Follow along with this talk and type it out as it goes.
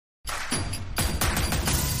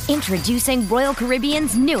Introducing Royal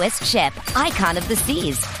Caribbean's newest ship, Icon of the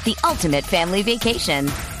Seas, the ultimate family vacation.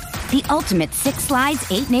 The ultimate 6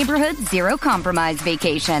 slides, 8 neighborhoods, 0 compromise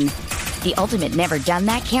vacation. The ultimate never done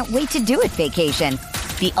that, can't wait to do it vacation.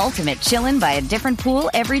 The ultimate chillin' by a different pool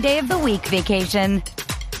every day of the week vacation.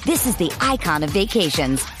 This is the Icon of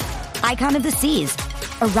Vacations. Icon of the Seas,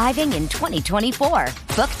 arriving in 2024.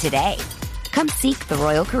 Book today. Come seek the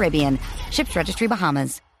Royal Caribbean. Ships Registry,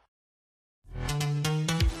 Bahamas.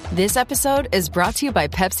 This episode is brought to you by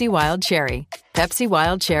Pepsi Wild Cherry. Pepsi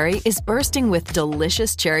Wild Cherry is bursting with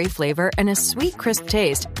delicious cherry flavor and a sweet, crisp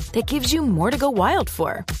taste that gives you more to go wild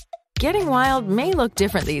for. Getting wild may look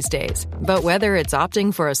different these days, but whether it's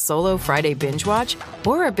opting for a solo Friday binge watch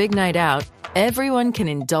or a big night out, everyone can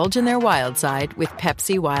indulge in their wild side with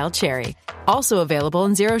Pepsi Wild Cherry. Also available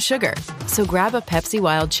in Zero Sugar. So grab a Pepsi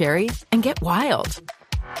Wild Cherry and get wild.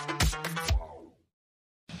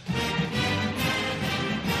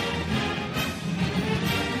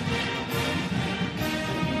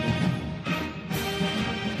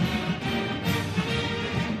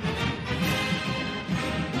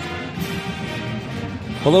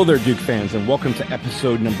 Hello there, Duke fans, and welcome to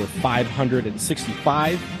episode number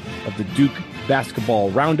 565 of the Duke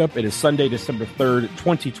Basketball Roundup. It is Sunday, December 3rd,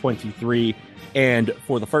 2023, and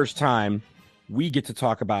for the first time, we get to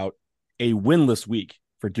talk about a winless week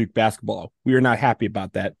for Duke basketball. We are not happy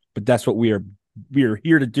about that, but that's what we are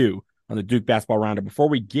here to do on the Duke Basketball Roundup. Before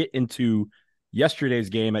we get into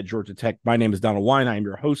yesterday's game at Georgia Tech, my name is Donald Wine. I am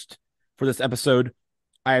your host for this episode.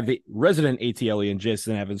 I have the resident ATLian,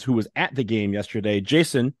 Jason Evans, who was at the game yesterday.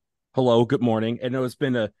 Jason, hello, good morning. I know it's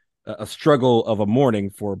been a struggle of a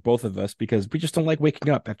morning for both of us because we just don't like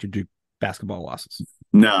waking up after Duke basketball losses.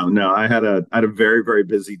 No, I had a very, very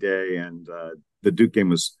busy day, and the Duke game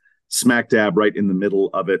was smack dab right in the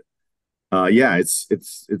middle of it.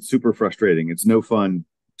 It's super frustrating. It's no fun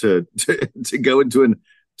to go into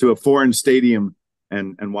a foreign stadium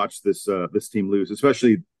and watch this team lose,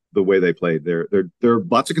 especially the way they played. There are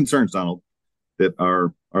lots of concerns, Donald, that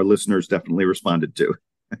our listeners definitely responded to.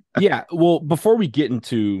 Yeah, well, before we get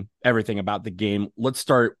into everything about the game, let's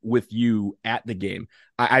start with you at the game.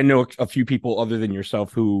 I know a few people other than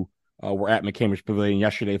yourself who were at McCambridge Pavilion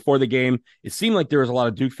yesterday for the game. It seemed like there was a lot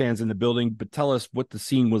of Duke fans in the building, but tell us what the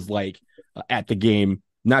scene was like at the game,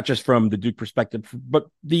 not just from the Duke perspective, but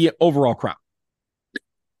the overall crowd.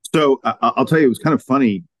 So I'll tell you, it was kind of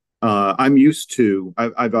funny. I'm used to,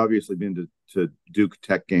 I've obviously been to Duke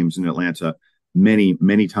Tech games in Atlanta many,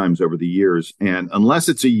 many times over the years. And unless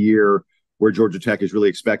it's a year where Georgia Tech is really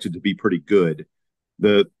expected to be pretty good,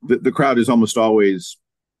 the crowd is almost always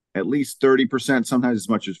at least 30%, sometimes as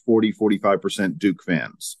much as 45% Duke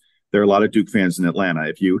fans. There are a lot of Duke fans in Atlanta.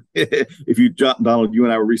 If you, Donald, you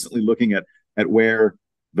and I were recently looking at where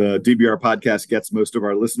the DBR podcast gets most of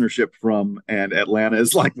our listenership from, and Atlanta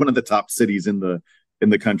is like one of the top cities in the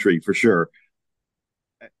country for sure.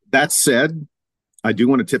 That said, I do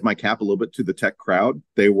want to tip my cap a little bit to the Tech crowd.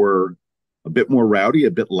 They were a bit more rowdy,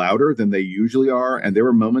 a bit louder than they usually are. And there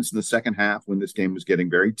were moments in the second half when this game was getting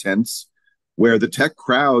very tense, where the Tech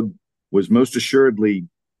crowd was most assuredly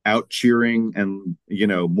out cheering and,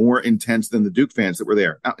 more intense than the Duke fans that were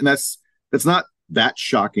there. And that's not that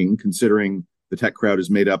shocking, considering the Tech crowd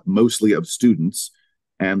is made up mostly of students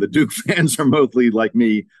and the Duke fans are mostly, like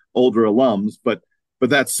me, older alums. But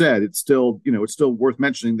that said, it's still worth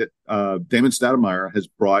mentioning that Damon Stoudemire has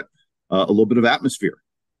brought a little bit of atmosphere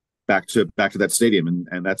back to that stadium,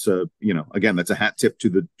 and that's that's a hat tip to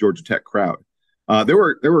the Georgia Tech crowd. There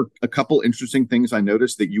were a couple interesting things I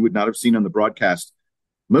noticed that you would not have seen on the broadcast.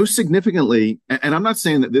 Most significantly, and I'm not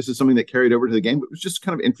saying that this is something that carried over to the game, but it was just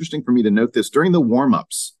kind of interesting for me to note this during the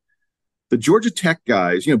warmups. The Georgia Tech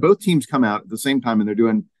guys, both teams come out at the same time and they're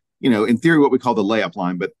doing, in theory, what we call the layup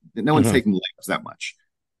line, but no one's taking layups that much.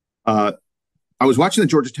 I was watching the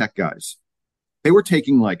Georgia Tech guys. They were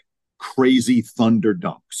taking like crazy thunder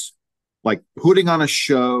dunks, like putting on a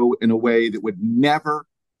show in a way that would never,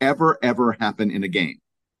 ever, ever happen in a game.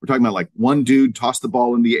 We're talking about like one dude tossed the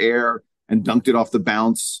ball in the air and dunked it off the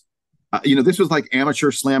bounce. This was like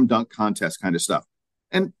amateur slam dunk contest kind of stuff.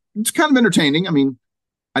 And it's kind of entertaining. I mean,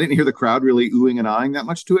 I didn't hear the crowd really oohing and eyeing that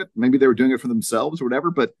much to it. Maybe they were doing it for themselves or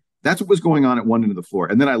whatever, but that's what was going on at one end of the floor.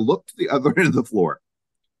 And then I looked at the other end of the floor.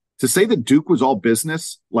 To say that Duke was all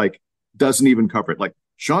business, doesn't even cover it. Like,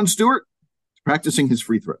 Sean Stewart is practicing his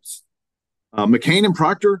free throws. McCain and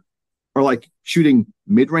Proctor are like shooting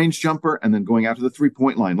mid-range jumper and then going out to the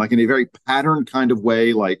three-point line, like in a very patterned kind of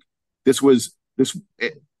way. Like it was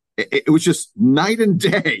just night and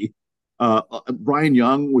day. Brian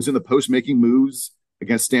Young was in the post making moves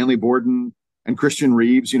against Stanley Borden. and Christian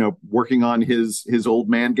Reeves, working on his old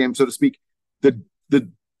man game, so to speak.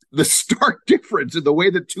 The stark difference in the way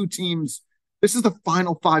that two teams. This is the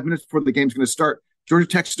final 5 minutes before the game's going to start. Georgia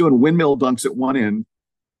Tech's doing windmill dunks at one end,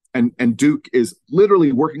 and Duke is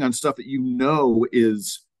literally working on stuff that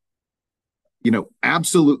is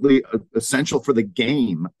absolutely essential for the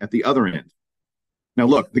game at the other end. Now,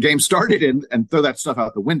 look, the game started and throw that stuff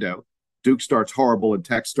out the window. Duke starts horrible and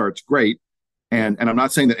Tech starts great. And I'm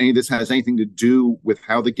not saying that any of this has anything to do with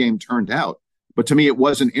how the game turned out. But to me, it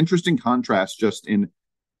was an interesting contrast just in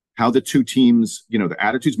how the two teams, the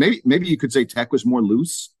attitudes. Maybe you could say Tech was more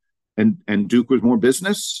loose and Duke was more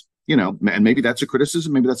business, and maybe that's a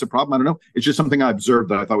criticism. Maybe that's a problem. I don't know. It's just something I observed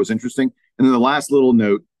that I thought was interesting. And then the last little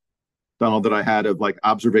note, Donald, that I had of like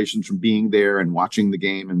observations from being there and watching the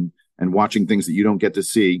game and watching things that you don't get to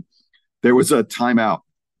see. There was a timeout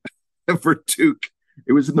for Duke.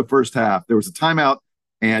 It was in the first half. There was a timeout,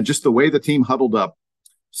 and just the way the team huddled up,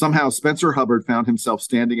 somehow Spencer Hubbard found himself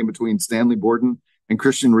standing in between Stanley Borden and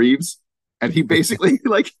Christian Reeves, and he basically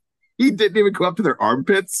he didn't even go up to their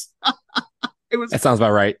armpits. That sounds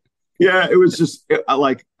about right. Yeah, it was just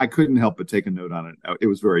I couldn't help but take a note on it. It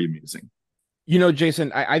was very amusing.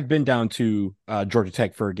 Jason, I've been down to Georgia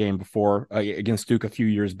Tech for a game before against Duke a few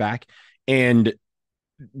years back, and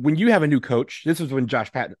when you have a new coach, this is when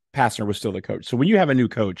Josh Pastner was still the coach. So when you have a new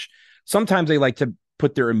coach, sometimes they like to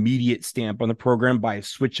put their immediate stamp on the program by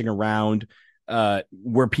switching around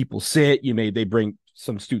where people sit. They bring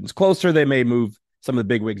some students closer. They may move some of the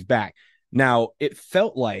bigwigs back. Now, it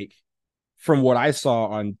felt like, from what I saw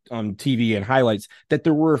on TV and highlights, that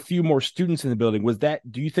there were a few more students in the building.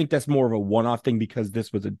 Do you think that's more of a one-off thing because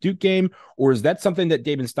this was a Duke game, or is that something that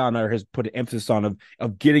David Stoudemire has put an emphasis on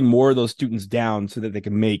of getting more of those students down so that they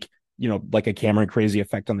can make, like a Cameron Crazy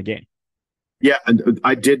effect on the game? Yeah, and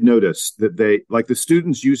I did notice that the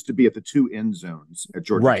students used to be at the two end zones at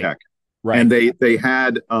Georgia Tech. Right. And they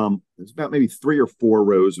had it's about maybe 3 or 4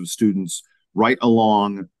 rows of students right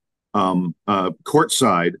along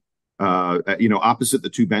courtside, opposite the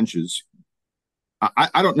two benches.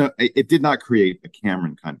 I don't know. It did not create a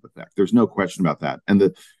Cameron kind of effect. There's no question about that. And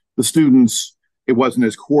the students, it wasn't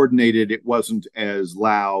as coordinated. It wasn't as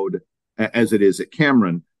loud as it is at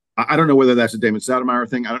Cameron. I don't know whether that's a David Stoudemire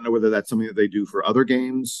thing. I don't know whether that's something that they do for other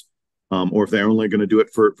games, or if they're only going to do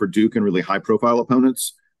it for Duke and really high profile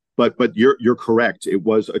opponents. But you're correct. It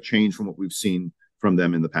was a change from what we've seen from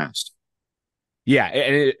them in the past. Yeah,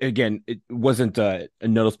 and it wasn't a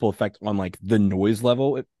noticeable effect on like the noise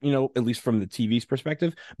level, at least from the TV's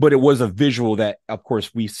perspective, but it was a visual that, of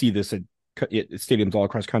course, we see this at stadiums all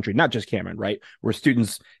across the country, not just Cameron, right? Where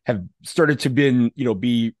students have started to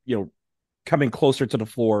be coming closer to the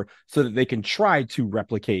floor so that they can try to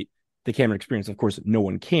replicate the Cameron experience. Of course, no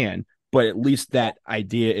one can, but at least that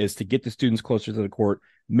idea is to get the students closer to the court.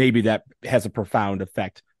 Maybe that has a profound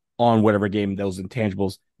effect on whatever game, those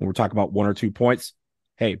intangibles. When we're talking about 1 or 2 points,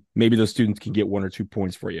 hey, maybe those students can get 1 or 2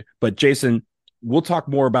 points for you. But Jason, we'll talk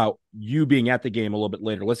more about you being at the game a little bit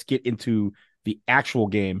later. Let's get into the actual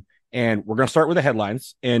game, and we're going to start with the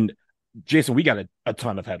headlines. And Jason, we got a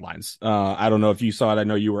ton of headlines. I don't know if you saw it. I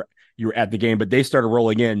know you were at the game, but they started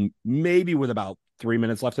rolling in maybe with about 3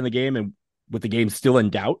 minutes left in the game and with the game still in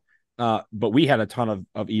doubt. But we had a ton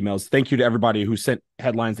of emails. Thank you to everybody who sent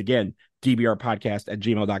headlines again.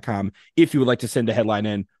 dbrpodcast@gmail.com if you would like to send a headline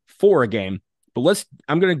in for a game. But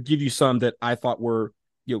I'm going to give you some that I thought were,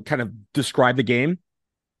 kind of describe the game,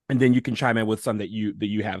 and then you can chime in with some that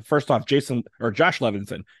you have. First off, Josh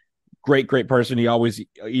Levinson, great person. He always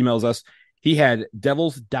emails us. He had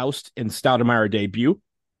Devils, Doused, and Stoudemire debut.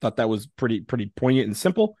 Thought that was pretty poignant and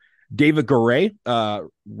simple. David Garay,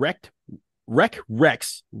 wrecked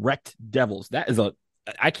Devils. That is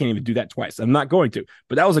I can't even do that twice. I'm not going to,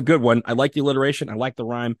 but that was a good one. I like the alliteration. I like the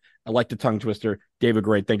rhyme. I like the tongue twister. David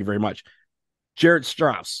Gray, thank you very much. Jared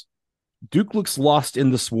Strauss, Duke looks lost in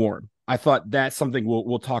the swarm. I thought that's something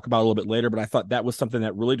we'll talk about a little bit later, but I thought that was something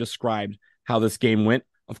that really described how this game went.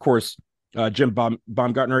 Of course, Jim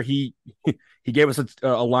Baumgartner, he gave us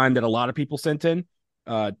a line that a lot of people sent in.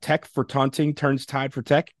 Tech for taunting turns tide for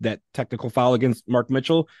Tech. That technical foul against Mark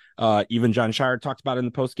Mitchell. Even John Scheyer talked about it in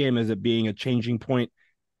the post game as it being a changing point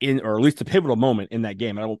or at least a pivotal moment in that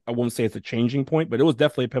game. I won't say it's a changing point, but it was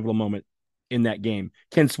definitely a pivotal moment in that game.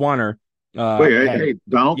 Ken Swanner. Hey,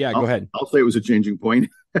 Donald. Yeah, go ahead. I'll say it was a changing point.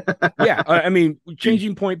 Yeah, I mean,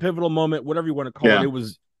 changing point, pivotal moment, whatever you want to call it. It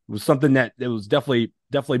was something that it was definitely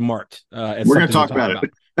marked. We're going to talk about it.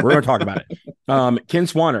 We're going to talk about it. Ken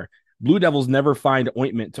Swanner. Blue Devils never find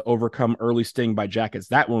ointment to overcome early sting by Jackets.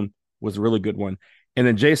 That one was a really good one. And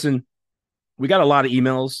then, Jason, we got a lot of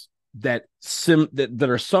emails that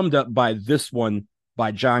are summed up by this one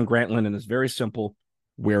by John Grantland, and it's very simple: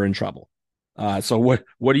 we're in trouble. So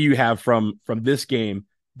what do you have from this game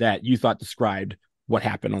that you thought described what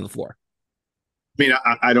happened on the floor? I mean,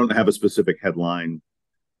 I don't have a specific headline.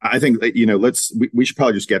 I think that, we should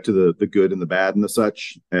probably just get to the good and the bad and the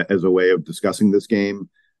such as a way of discussing this game.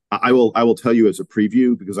 I will tell you as a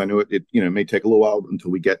preview, because I know it may take a little while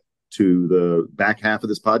until we get to the back half of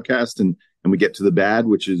this podcast and we get to the bad,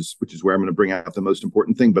 which is where I'm going to bring out the most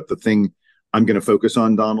important thing. But the thing I'm going to focus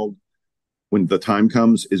on, Donald, when the time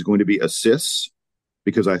comes, is going to be assists,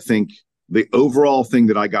 because I think the overall thing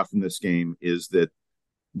that I got from this game is that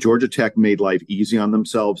Georgia Tech made life easy on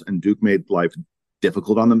themselves and Duke made life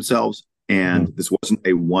difficult on themselves. And this wasn't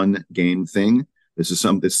a one game thing. This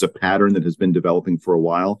is a pattern that has been developing for a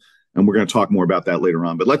while. And we're going to talk more about that later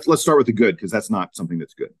on. But let's start with the good, because that's not something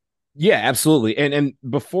that's good. Yeah, absolutely. And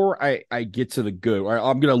before I get to the good,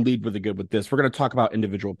 I'm going to lead with the good with this. We're going to talk about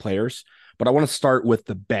individual players, but I want to start with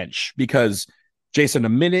the bench, because Jason, a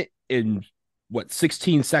minute in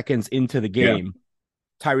 16 seconds into the game,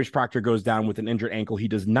 Tyrese Proctor goes down with an injured ankle. He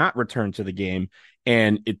does not return to the game.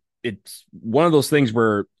 And it's one of those things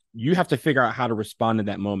where you have to figure out how to respond in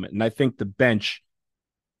that moment. And I think the bench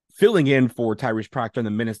filling in for Tyrese Proctor in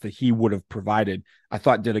the minutes that he would have provided, I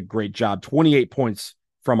thought did a great job. 28 points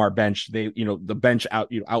from our bench. They, the bench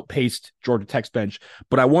outpaced Georgia Tech's bench,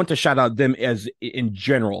 but I want to shout out them as in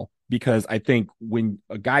general, because I think when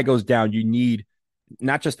a guy goes down, you need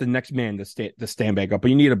not just the next man to stand back up,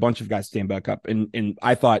 but you need a bunch of guys to stand back up. And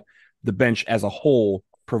I thought the bench as a whole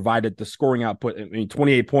provided the scoring output. I mean,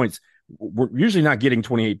 28 points. We're usually not getting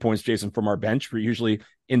 28 points, Jason, from our bench. We're usually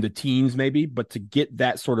in the teens maybe, but to get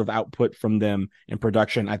that sort of output from them in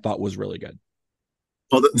production, I thought was really good.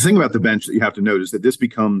 Well, the thing about the bench that you have to note is that this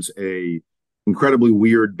becomes a incredibly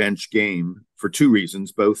weird bench game for two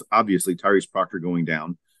reasons. Both, obviously, Tyrese Proctor going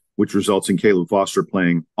down, which results in Caleb Foster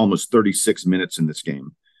playing almost 36 minutes in this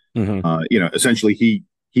game. Essentially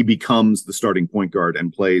he becomes the starting point guard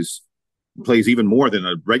and plays even more than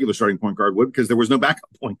a regular starting point guard would, because there was no backup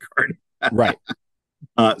point guard. Right.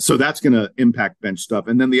 So that's going to impact bench stuff.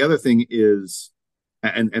 And then the other thing is,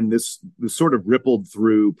 and this sort of rippled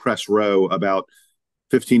through press row about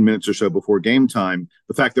 15 minutes or so before game time,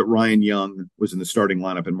 the fact that Ryan Young was in the starting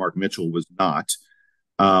lineup and Mark Mitchell was not,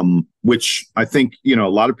 which I think, a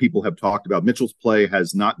lot of people have talked about. Mitchell's play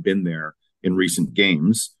has not been there in recent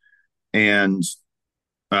games. And,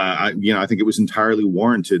 I think it was entirely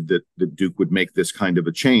warranted that Duke would make this kind of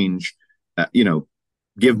a change,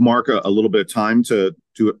 give Mark a little bit of time to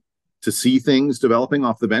see things developing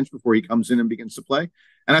off the bench before he comes in and begins to play.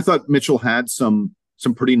 And I thought Mitchell had some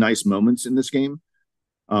pretty nice moments in this game.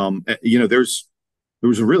 There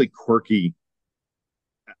was a really quirky,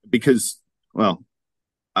 because,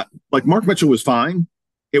 like Mark Mitchell was fine.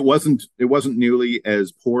 It wasn't nearly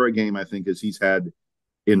as poor a game, I think, as he's had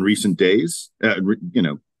in recent days,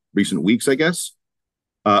 recent weeks, I guess.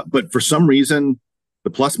 But for some reason,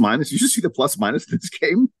 the plus minus, you should see the plus minus in this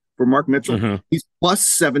game for Mark Mitchell. Mm-hmm. He's plus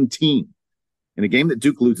 17 in a game that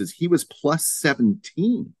Duke loses. He was plus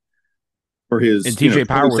 17 for his. And TJ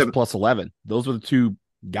Power was plus 11. Those were the two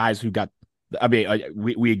guys who got. I mean,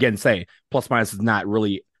 we again say plus minus is not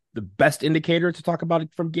really the best indicator to talk about it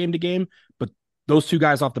from game to game, but those two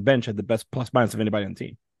guys off the bench had the best plus minus of anybody on the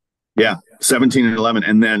team. Yeah, 17 and 11.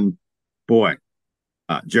 And then, boy,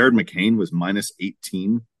 Jared McCain was minus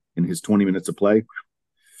 18 in his 20 minutes of play. It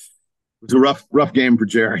was a rough game for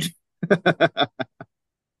Jared.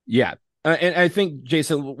 Yeah. And I think,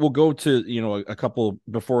 Jason, we'll go to, a couple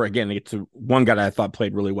before, again, I get to one guy that I thought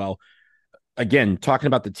played really well. Again, talking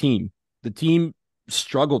about the team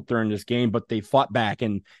struggled during this game, but they fought back.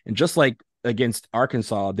 And just like against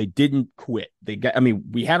Arkansas, they didn't quit.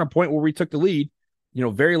 We had a point where we took the lead,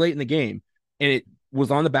 very late in the game, and it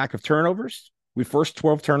was on the back of turnovers. We forced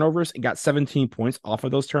 12 turnovers and got 17 points off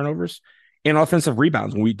of those turnovers, and offensive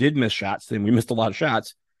rebounds. When we did miss shots, and we missed a lot of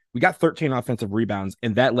shots, we got 13 offensive rebounds,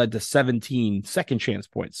 and that led to 17 second chance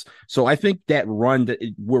points. So I think that run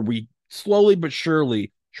where we slowly but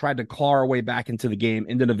surely tried to claw our way back into the game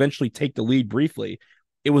and then eventually take the lead briefly,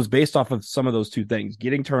 it was based off of some of those two things: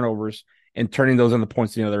 getting turnovers and turning those into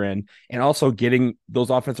points on the other end, and also getting those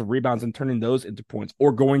offensive rebounds and turning those into points,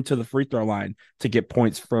 or going to the free throw line to get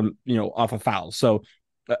points from, off of fouls. So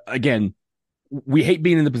again, we hate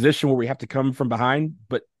being in the position where we have to come from behind,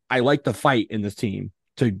 but I like the fight in this team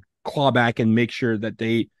to claw back and make sure that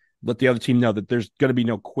they let the other team know that there's going to be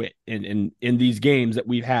no quit. And in these games that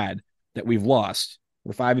we've lost,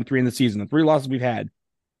 we're 5-3 in the season. The 3 losses we've had,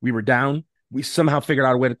 we were down. We somehow figured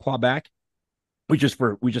out a way to claw back. We just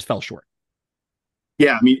fell short.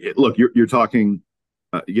 Yeah, I mean, look, you're talking,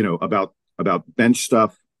 about bench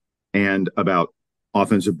stuff and about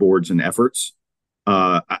offensive boards and efforts.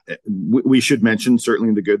 We should mention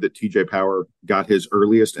certainly the good that TJ Power got his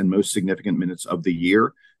earliest and most significant minutes of the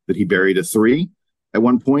year. That he buried a three at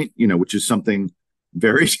one point, which is something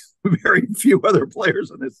very very few other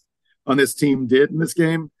players on this team did in this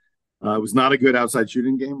game. It was not a good outside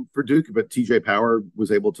shooting game for Duke, but TJ Power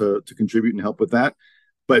was able to contribute and help with that.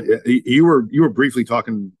 But you were briefly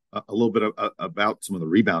talking a little bit about some of the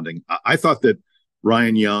rebounding. I thought that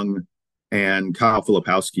Ryan Young and Kyle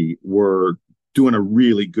Filipowski were doing a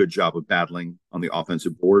really good job of battling on the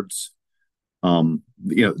offensive boards.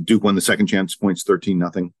 Duke won the second chance points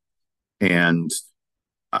 13-0. And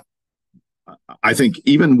I think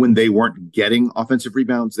even when they weren't getting offensive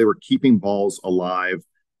rebounds, they were keeping balls alive.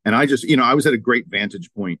 And I was at a great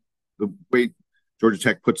vantage point. The way Georgia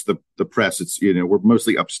Tech puts the press, it's, we're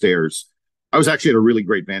mostly upstairs. I was actually at a really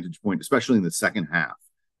great vantage point, especially in the second half,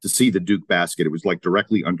 to see the Duke basket. It was like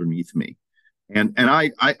directly underneath me. And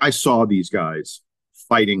I saw these guys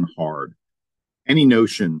fighting hard. Any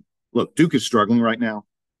notion, look, Duke is struggling right now.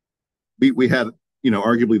 We had,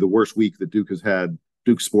 arguably the worst week that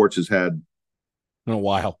Duke sports has had in a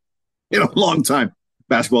while. In a long time.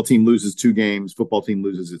 Basketball team loses 2 games. Football team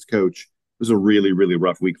loses its coach. It was a really, really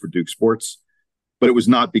rough week for Duke sports. But it was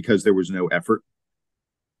not because there was no effort.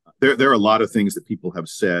 There are a lot of things that people have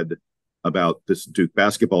said about this Duke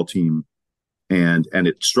basketball team, and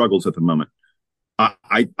it struggles at the moment.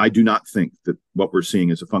 I do not think that what we're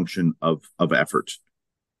seeing is a function of effort,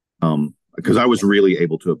 because I was really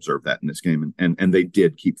able to observe that in this game, and they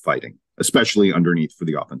did keep fighting, especially underneath for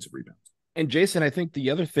the offensive rebounds. And Jason, I think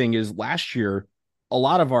the other thing is last year, a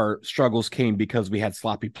lot of our struggles came because we had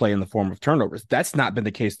sloppy play in the form of turnovers. That's not been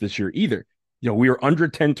the case this year either. We were under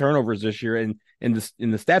 10 turnovers this year, and in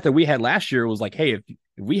the stat that we had last year was like, hey, if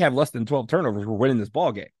we have less than 12 turnovers, we're winning this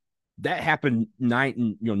ball game. That happened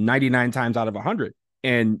 99 times out of 100.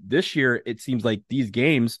 And this year, it seems like these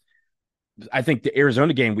games, I think the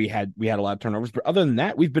Arizona game, we had a lot of turnovers, but other than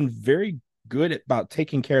that, we've been very good about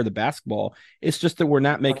taking care of the basketball. It's just that we're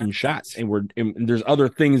not making shots, and there's other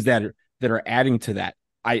things that are adding to that.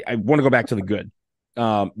 I want to go back to the good,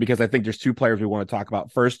 because I think there's 2 players we want to talk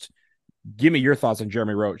about. First, give me your thoughts on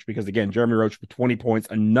Jeremy Roach, because again, Jeremy Roach with 20 points,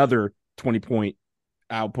 another 20-point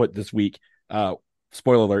output this week.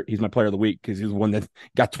 Spoiler alert, he's my player of the week because he was the one that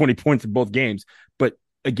got 20 points in both games. But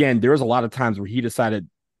again, there was a lot of times where he decided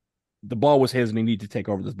the ball was his and he needed to take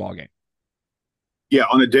over this ball game. Yeah,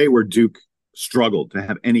 on a day where Duke struggled to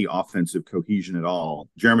have any offensive cohesion at all,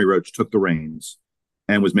 Jeremy Roach took the reins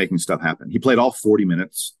and was making stuff happen. He played all 40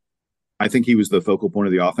 minutes. I think he was the focal point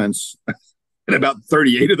of the offense in about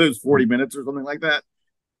 38 of those 40 minutes or something like that.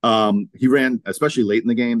 He ran, especially late in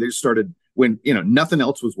the game. They just started when, nothing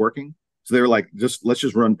else was working. So they were like, let's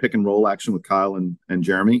just run pick and roll action with Kyle and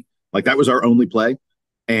Jeremy. Like that was our only play.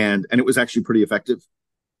 And it was actually pretty effective.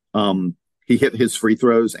 He hit his free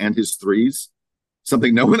throws and his threes,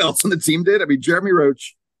 something no one else on the team did. I mean, Jeremy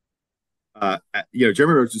Roach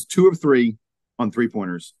is 2 of 3 on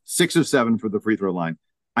 3-pointers, 6 of 7 for the free throw line.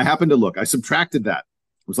 I happened to look, I subtracted that.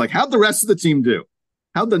 It was like, how'd the rest of the team do?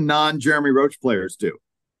 How'd the non-Jeremy Roach players do?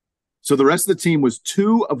 So the rest of the team was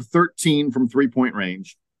 2 of 13 from 3-point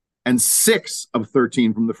range and 6 of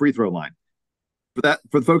 13 from the free throw line.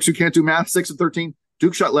 For the folks who can't do math, 6 of 13,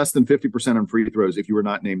 Duke shot less than 50% on free throws if you were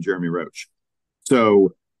not named Jeremy Roach.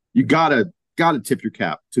 So you gotta tip your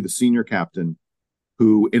cap to the senior captain,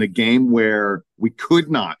 who in a game where we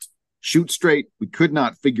could not shoot straight, we could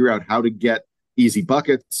not figure out how to get easy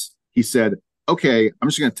buckets, he said, okay, I'm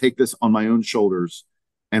just going to take this on my own shoulders.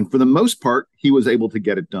 And for the most part, he was able to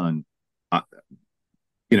get it done.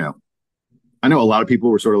 I know a lot of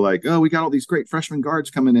people were sort of like, oh, we got all these great freshman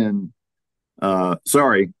guards coming in.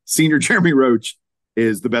 Sorry, senior Jeremy Roach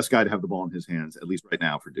is the best guy to have the ball in his hands, at least right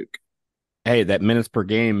now for Duke. Hey, that minutes per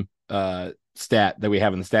game stat that we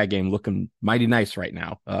have in the stat game looking mighty nice right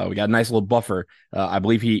now. We got a nice little buffer. I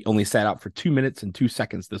believe he only sat out for 2 minutes and 2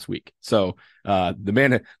 seconds this week. So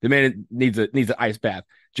the man needs an ice bath.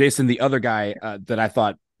 Jason, the other guy that I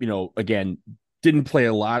thought, again, didn't play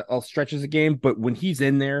a lot of stretches of game, but when he's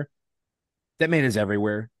in there, that man is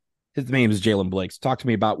everywhere. His name is Jalen Blakes. Talk to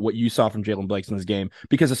me about what you saw from Jalen Blakes in this game,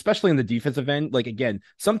 because especially in the defensive end, like again,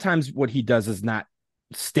 sometimes what he does is not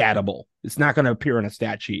statable. It's not going to appear on a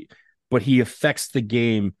stat sheet, but he affects the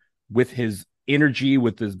game with his energy,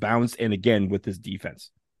 with his bounce, and again, with his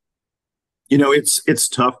defense. It's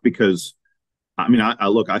tough because,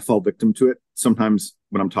 I fall victim to it. Sometimes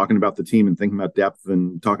when I'm talking about the team and thinking about depth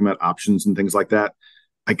and talking about options and things like that,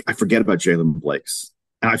 I forget about Jalen Blakes.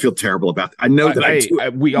 And I feel terrible about that. I know that I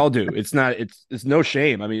do. We all do. It's it's no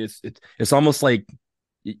shame. I mean, it's almost like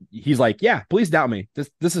he's like, yeah, please doubt me.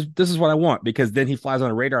 This is what I want, because then he flies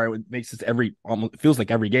on a radar. It makes this almost feels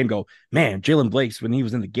like every game go, man, Jalen Blake's, when he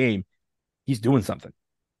was in the game, he's doing something.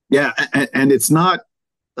 Yeah, and it's not.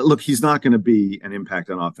 Look, he's not going to be an impact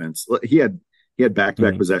on offense. He had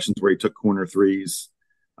back-to-back possessions where he took corner threes.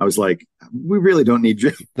 I was like, we really don't need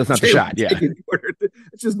Jalen. That's not the shot. Yeah,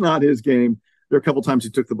 it's just not his game. There are a couple times he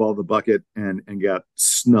took the ball to the bucket and got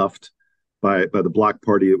snuffed by the block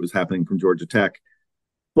party that was happening from Georgia Tech.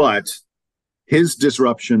 But his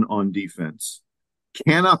disruption on defense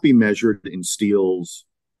cannot be measured in steals,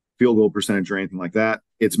 field goal percentage, or anything like that.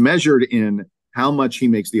 It's measured in how much he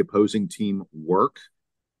makes the opposing team work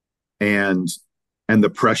and the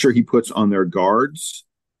pressure he puts on their guards.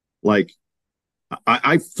 Like,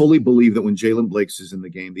 I fully believe that when Jalen Blakes is in the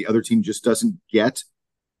game, the other team just doesn't get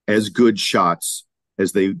as good shots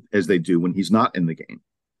as they do when he's not in the game.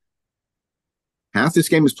 Half this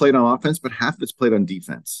game is played on offense, but half of it's played on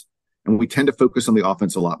defense. And we tend to focus on the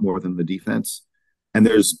offense a lot more than the defense. And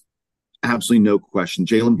there's absolutely no question.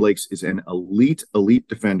 Jalen Blakes is an elite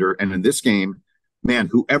defender. And in this game, man,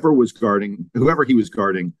 whoever he was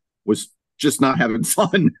guarding was just not having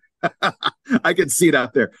fun. I could see it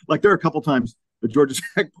out there. Like, there are a couple times the Georgia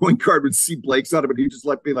Tech point guard would see Blake's out of it. He'd just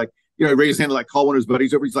be like, raise his hand, like call one of his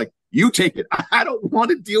buddies over. He's like, you take it. I don't want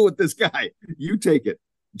to deal with this guy. You take it.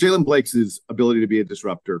 Jalen Blake's ability to be a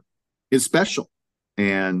disruptor is special.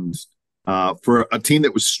 And for a team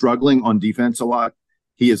that was struggling on defense a lot,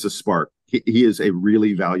 he is a spark. He is a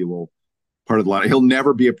really valuable part of the line. He'll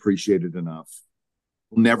never be appreciated enough.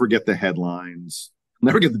 He'll never get the headlines,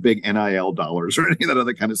 never get the big NIL dollars or any of that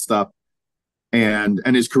other kind of stuff. And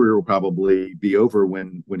his career will probably be over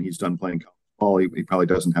when he's done playing college ball. He probably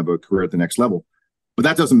doesn't have a career at the next level. But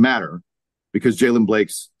that doesn't matter, because Jalen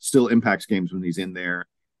Blakes still impacts games when he's in there.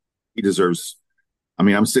 He deserves, I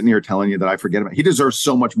mean, I'm sitting here telling you that I forget about. He deserves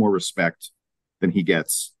so much more respect than he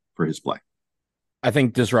gets for his play. I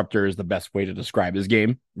think disruptor is the best way to describe his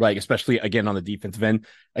game, like, especially again on the defensive end.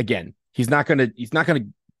 Again, he's not gonna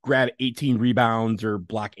grab 18 rebounds or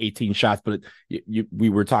block 18 shots, but we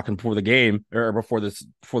were talking before the game or before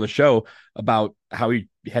the show about how he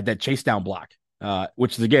had that chase down block,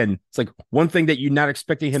 which is, again, it's like one thing that you're not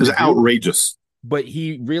expecting him to do. It's outrageous. But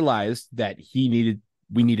he realized that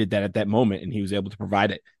we needed that at that moment, and he was able to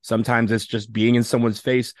provide it. Sometimes it's just being in someone's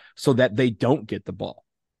face so that they don't get the ball,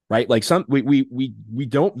 right? Like we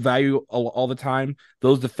don't value all the time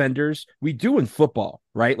those defenders. We do in football,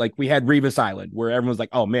 right? Like we had Revis Island, where everyone's like,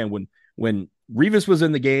 oh man, when Revis was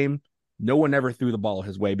in the game, no one ever threw the ball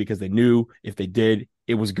his way because they knew if they did,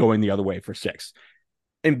 it was going the other way for 6.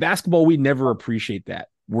 In basketball, we never appreciate that,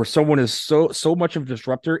 where someone is so much of a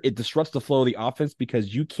disruptor, it disrupts the flow of the offense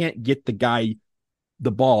because you can't get the guy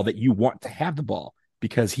the ball that you want to have the ball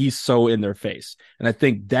because he's so in their face. And I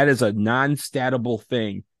think that is a non-statable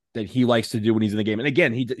thing that he likes to do when he's in the game. And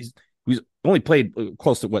again, he's only played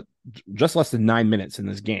close to just less than 9 minutes in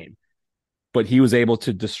this game, but he was able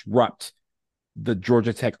to disrupt the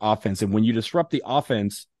Georgia Tech offense. And when you disrupt the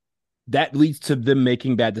offense, that leads to them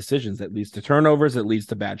making bad decisions. That leads to turnovers. It leads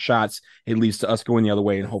to bad shots. It leads to us going the other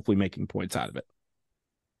way and hopefully making points out of it.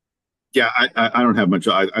 Yeah, I don't have much.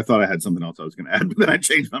 I thought I had something else I was going to add, but then I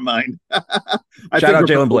changed my mind. Shout out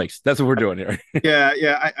Jalen Blakes. That's what we're doing here.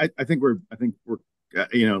 Yeah. I think we're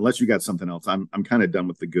unless you got something else, I'm kind of done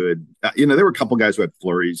with the good. There were a couple guys who had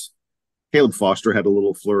flurries. Caleb Foster had a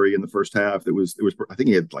little flurry in the first half. It was. I think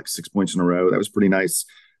he had like 6 points in a row. That was pretty nice.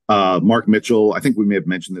 Mark Mitchell, I think we may have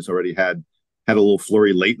mentioned this already, had a little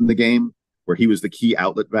flurry late in the game where he was the key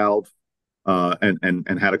outlet valve,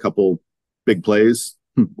 and had a couple big plays,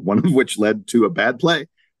 one of which led to a bad play,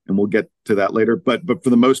 and we'll get to that later. But for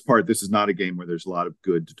the most part, this is not a game where there's a lot of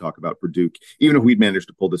good to talk about for Duke. Even if we'd managed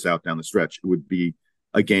to pull this out down the stretch, it would be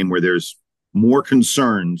a game where there's more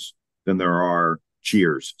concerns than there are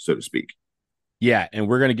cheers, so to speak. Yeah, and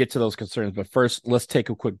we're going to get to those concerns. But first, let's take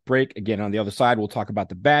a quick break. Again, on the other side, we'll talk about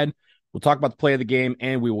the bad. We'll talk about the play of the game,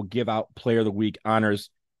 and we will give out player of the week honors.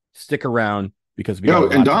 Stick around because we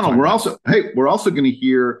got and Donald, we're also going to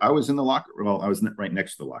hear, I was in the locker room. Well, I was right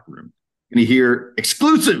next to the locker room. Going to hear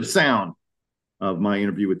exclusive sound of my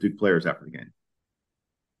interview with Duke players after the game.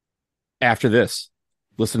 After this,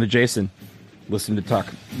 listen to Jason. Listen to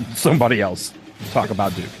somebody else talk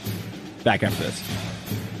about Duke. Back after this.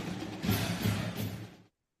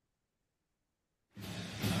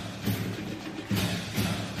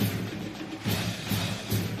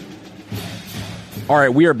 All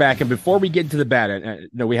right, we are back. And before we get into the bad,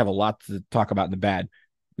 we have a lot to talk about in the bad.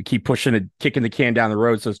 we keep pushing and kicking the can down the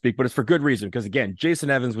road, so to speak, but it's for good reason. Because again, Jason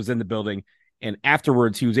Evans was in the building, and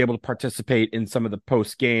afterwards he was able to participate in some of the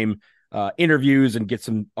post-game interviews and get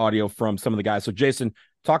some audio from some of the guys. So Jason,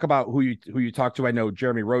 talk about who you talked to. I know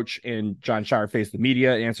Jeremy Roach and John Scheyer faced the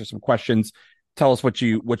media, answer some questions. Tell us what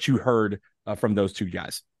you heard from those two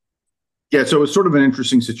guys. Yeah, so it was sort of an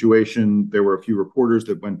interesting situation. There were a few reporters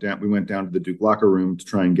that went down. We went down to the Duke locker room to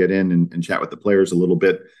try and get in and chat with the players a little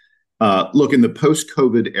bit. Look, in the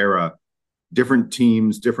post-COVID era, different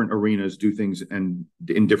teams, different arenas do things in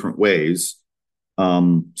different ways.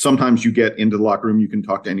 Sometimes you get into the locker room, you can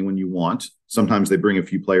talk to anyone you want. Sometimes they bring a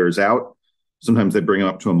few players out. Sometimes they bring them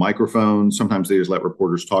up to a microphone. Sometimes they just let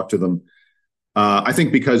reporters talk to them. I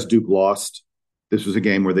think because Duke lost, this was a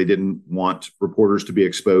game where they didn't want reporters to be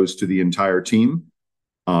exposed to the entire team.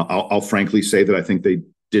 I'll frankly say that I think they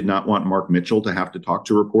did not want Mark Mitchell to have to talk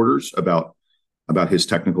to reporters about his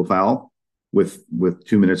technical foul with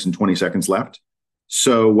 2 minutes and 20 seconds left.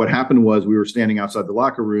 So what happened was we were standing outside the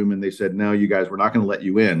locker room and they said, no, you guys, we're not going to let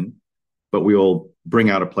you in, but we'll bring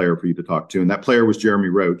out a player for you to talk to. And that player was Jeremy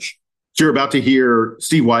Roach. So you're about to hear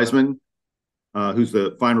Steve Wiseman, who's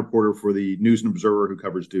the fine reporter for the News and Observer who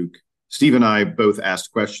covers Duke. Steve and I both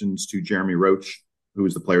asked questions to Jeremy Roach, who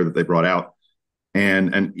was the player that they brought out.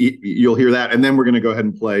 And you'll hear that. And then we're going to go ahead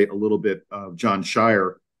and play a little bit of John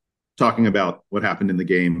Scheyer talking about what happened in the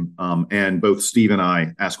game. And both Steve and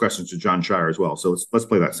I asked questions to John Scheyer as well. So let's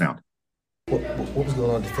play that sound. What was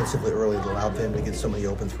going on defensively early that allowed them to get so many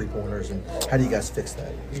open three-pointers, and how do you guys fix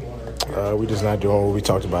that? We just not doing what we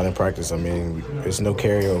talked about in practice. I mean, there's no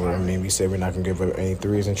carryover. I mean, we say we're not going to give up any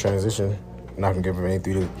threes in transition. We're not going to give up any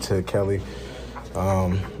three to Kelly. I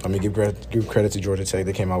mean, give credit to Georgia Tech.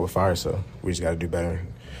 They came out with fire, so we just got to do better.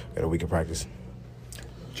 Got a week of practice.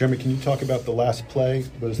 Jeremy, can you talk about the last play?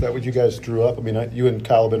 Was that what you guys drew up? I mean, you and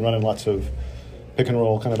Kyle have been running lots of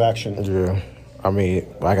pick-and-roll kind of action. Yeah. I mean,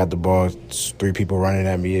 I got the ball, 3 people running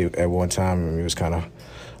at me at one time, and it was kind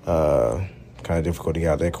of difficult to get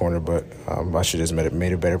out that corner. But I should have just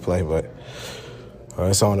made a better play. But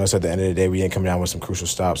it's on us at the end of the day. We didn't come down with some crucial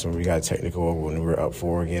stops, and we got technical when we were up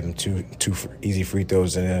 4, getting two easy free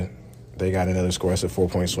throws, and then they got another score. That's a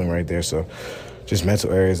 4-point swing right there. So just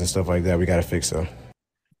mental areas and stuff like that we got to fix. So.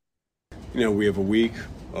 We have a week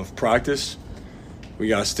of practice. We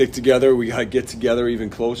got to stick together. We got to get together even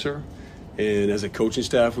closer. And as a coaching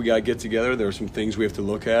staff, we got to get together. There are some things we have to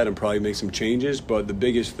look at and probably make some changes. But the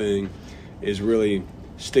biggest thing is really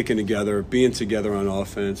sticking together, being together on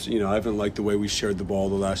offense. I haven't liked the way we shared the ball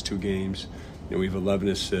the last 2 games. We have 11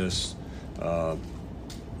 assists.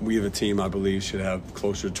 We have a team, I believe, should have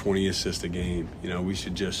closer to 20 assists a game.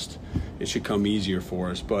 It should come easier for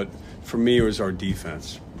us. But for me, it was our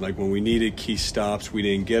defense. Like when we needed key stops, we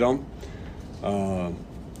didn't get them.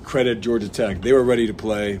 Credit Georgia Tech. They were ready to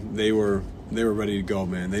play. They were ready to go,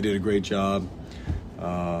 man. They did a great job.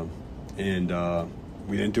 And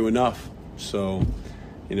we didn't do enough. So,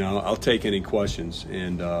 I'll take any questions.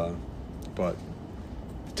 But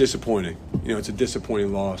disappointing. It's a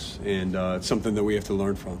disappointing loss, and it's something that we have to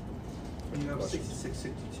learn from. When you have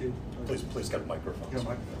 66-62. Please get a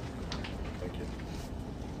microphone. Thank you.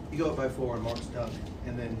 You go up by 4 and Mark's done,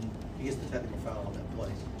 and then he gets the technical foul on that play.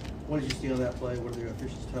 What did you see on that play? What did the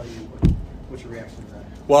officials tell you? What's your reaction to that?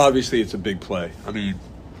 Well, obviously it's a big play. I mean,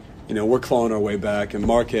 we're clawing our way back, and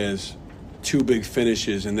Mark has 2 big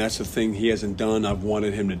finishes, and that's the thing he hasn't done I've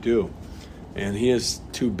wanted him to do. And he has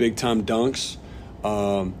 2 big-time dunks.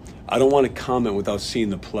 I don't want to comment without seeing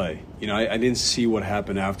the play. I didn't see what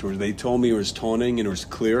happened afterwards. They told me it was taunting and it was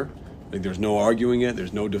clear. Like there's no arguing it.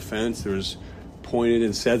 There's no defense. There's pointed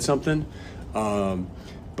and said something.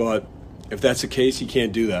 But if that's the case, he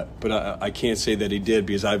can't do that. But I can't say that he did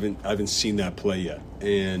because I haven't seen that play yet.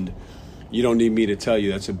 And you don't need me to tell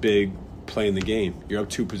you that's a big play in the game. You're up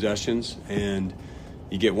 2 possessions and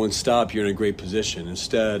you get 1 stop, you're in a great position.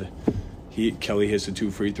 Instead, Kelly hits the 2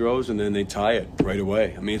 free throws and then they tie it right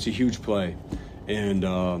away. I mean, it's a huge play. And,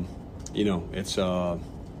 it's a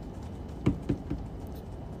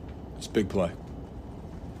big play.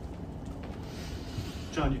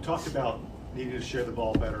 John, you talked about needing to share the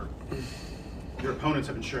ball better. Your opponents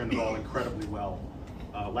have been sharing the ball incredibly well.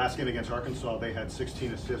 Last game against Arkansas, they had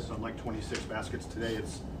 16 assists on like 26 baskets. Today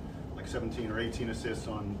it's like 17 or 18 assists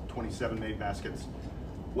on 27 made baskets.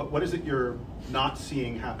 What is it you're not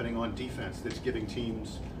seeing happening on defense that's giving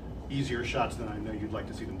teams easier shots than I know you'd like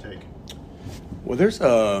to see them take? Well, there's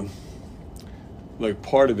part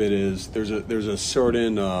of it is there's a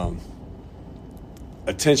certain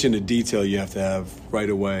attention to detail you have to have right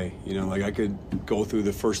away. I could go through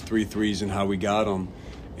the first 3 threes and how we got them,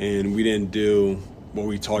 and we didn't do what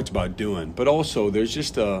we talked about doing. But also, there's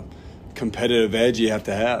just a competitive edge you have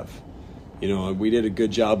to have. You know, we did a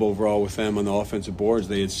good job overall with them on the offensive boards.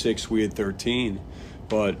 They had 6, we had 13.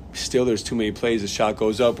 But still, there's too many plays. The shot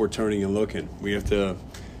goes up, we're turning and looking. We have to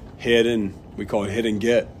hit, and we call it hit and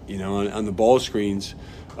get. You know, on the ball screens,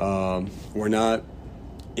 we're not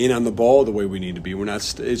in on the ball the way we need to be. We're not.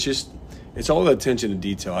 It's all the attention to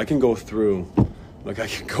detail. I can go through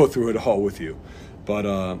it all with you, but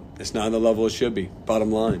it's not on the level it should be.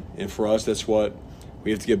 Bottom line, and for us, that's what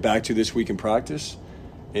we have to get back to this week in practice.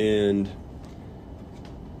 And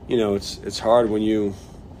you know, it's hard when you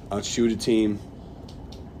outshoot a team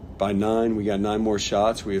by 9. We got 9 more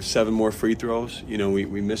shots. We have 7 more free throws. You know, we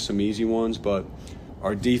missed some easy ones, but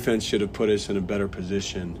our defense should have put us in a better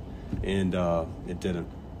position, and it didn't.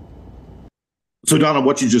 So, Donald,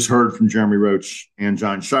 what you just heard from Jeremy Roach and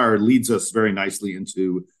John Scheyer leads us very nicely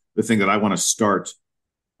into the thing that I want to start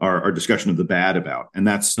our discussion of the bad about, and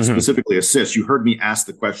that's specifically assists. You heard me ask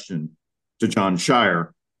the question to John Scheyer,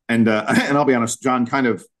 and I'll be honest, John kind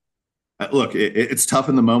of, look, it's tough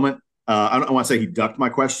in the moment. I don't want to say he ducked my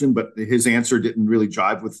question, but his answer didn't really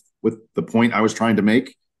jive with the point I was trying to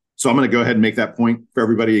make. So I'm going to go ahead and make that point for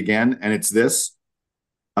everybody again, and it's this.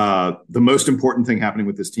 The most important thing happening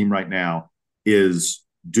with this team right now is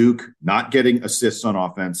Duke not getting assists on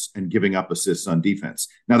offense and giving up assists on defense.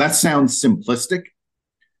 Now, that sounds simplistic,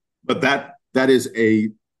 but that is a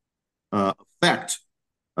effect,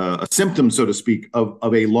 a symptom, so to speak,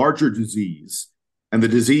 of a larger disease. And the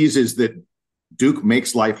disease is that Duke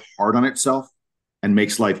makes life hard on itself and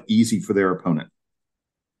makes life easy for their opponent.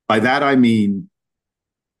 By that, I mean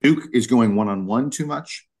Duke is going one-on-one too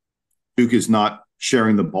much. Duke is not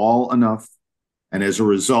sharing the ball enough. And as a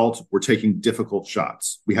result, we're taking difficult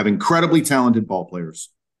shots. We have incredibly talented ball players,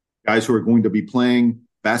 guys who are going to be playing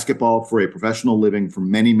basketball for a professional living for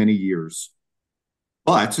many, many years.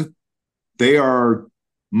 But they are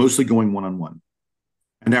mostly going one-on-one.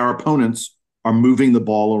 And our opponents are moving the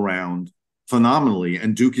ball around phenomenally,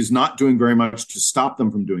 and Duke is not doing very much to stop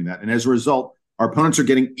them from doing that. And as a result, our opponents are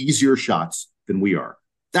getting easier shots than we are.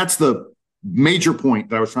 That's the major point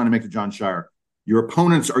that I was trying to make to John Scheyer. Your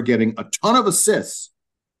opponents are getting a ton of assists,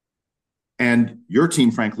 and your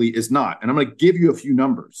team, frankly, is not. And I'm going to give you a few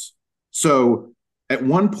numbers. So at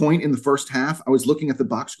one point in the first half, I was looking at the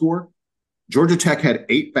box score. Georgia Tech had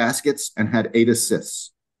 8 baskets and had 8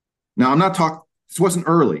 assists. Now, I'm not talking, this wasn't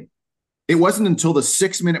early. It wasn't until the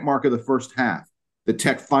 6-minute mark of the first half that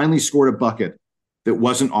Tech finally scored a bucket that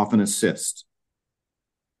wasn't off an assist.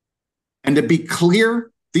 And to be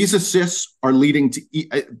clear, these assists are leading to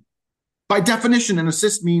by definition, an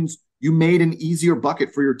assist means you made an easier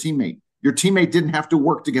bucket for your teammate. Your teammate didn't have to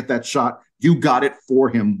work to get that shot. You got it for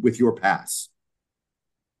him with your pass.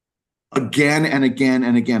 Again and again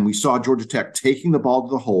and again, we saw Georgia Tech taking the ball to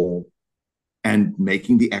the hole and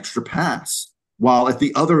making the extra pass. While at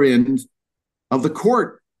the other end of the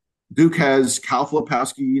court, Duke has Kyle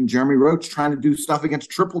Filipowski and Jeremy Roach trying to do stuff against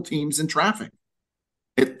triple teams in traffic.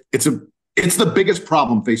 It's the biggest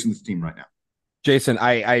problem facing this team right now. Jason,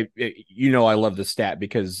 I love the stat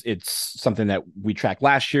because it's something that we tracked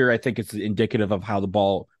last year. I think it's indicative of how the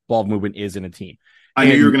ball movement is in a team. I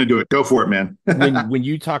knew you were going to do it. Go for it, man. when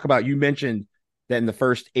you talk about, you mentioned that in the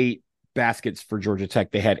first 8 baskets for Georgia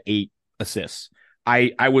Tech, they had 8 assists.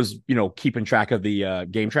 I was, keeping track of the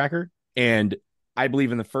game tracker, and I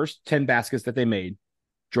believe in the first 10 baskets that they made,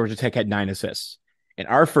 Georgia Tech had 9 assists. In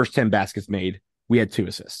our first 10 baskets made, we had 2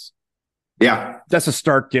 assists. Yeah, that's a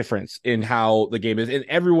stark difference in how the game is. And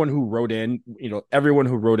everyone who wrote in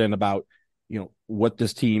about,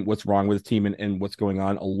 what's wrong with the team and what's going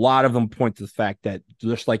on, a lot of them point to the fact that,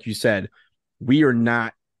 just like you said, we are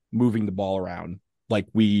not moving the ball around like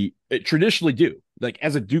we traditionally do. Like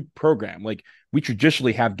as a Duke program, like we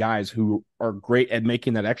traditionally have guys who are great at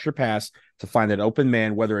making that extra pass to find that open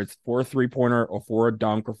man, whether it's for a 3-pointer or for a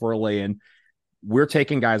dunk or for a lay-in. We're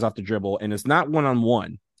taking guys off the dribble, and it's not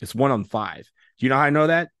one-on-one. It's 1-on-5. Do you know how I know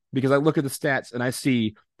that? Because I look at the stats and I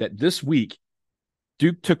see that this week,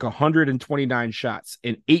 Duke took 129 shots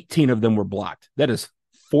and 18 of them were blocked. That is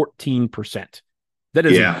 14%. That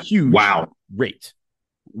is a huge rate.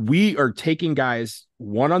 We are taking guys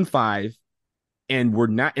 1-on-5, and we're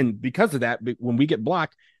not, and because of that, when we get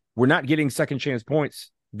blocked, we're not getting second chance points.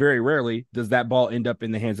 Very rarely does that ball end up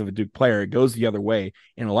in the hands of a Duke player. It goes the other way,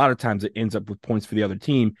 and a lot of times it ends up with points for the other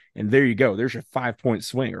team, and there you go. There's your 5-point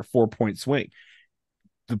swing or 4-point swing.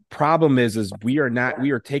 The problem is we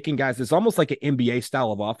are taking guys. It's almost like an NBA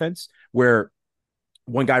style of offense where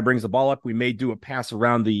one guy brings the ball up. We may do a pass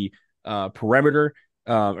around the perimeter.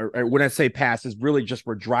 or when I say pass, is really just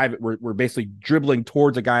we're basically dribbling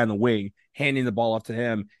towards a guy on the wing, handing the ball off to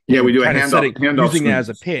him. Yeah, we do a handoff using it as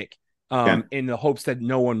a screens. pick, in the hopes that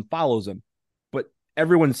no one follows him. But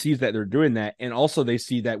everyone sees that they're doing that, and also they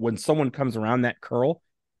see that when someone comes around that curl,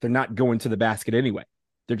 they're not going to the basket anyway.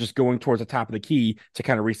 They're just going towards the top of the key to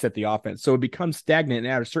kind of reset the offense. So it becomes stagnant,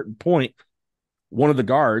 and at a certain point, one of the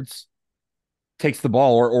guards takes the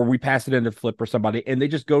ball, or we pass it into Flip or somebody, and they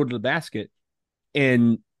just go to the basket.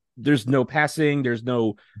 And there's no passing, there's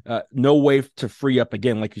no way to free up,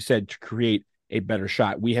 again, like you said, to create a better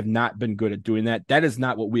shot. We have not been good at doing that. That is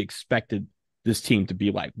not what we expected this team to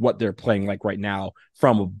be like, what they're playing like right now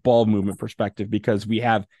from a ball movement perspective, because we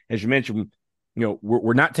have, as you mentioned,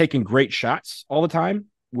 we're not taking great shots all the time.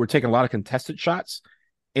 We're taking a lot of contested shots,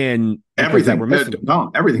 and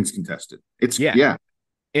everything's contested.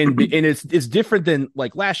 And it's different than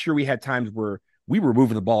like last year. We had times where we were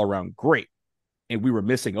moving the ball around great, and we were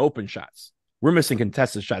missing open shots. We're missing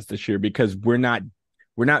contested shots this year because we're not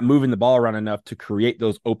moving the ball around enough to create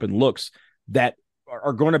those open looks that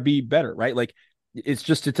are going to be better, right? Like it's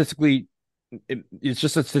just a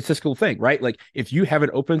statistical thing, right? Like if you have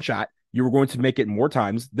an open shot, you're going to make it more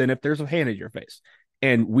times than if there's a hand in your face.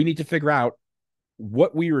 And we need to figure out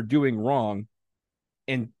what we were doing wrong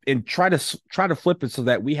and try to flip it so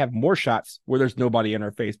that we have more shots where there's nobody in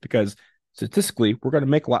our face, because statistically we're going to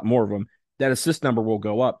make a lot more of them. That assist number will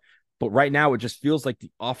go up. But right now, it just feels like the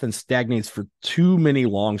offense stagnates for too many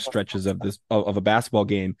long stretches of a basketball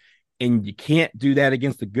game. And you can't do that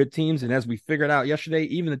against the good teams. And as we figured out yesterday,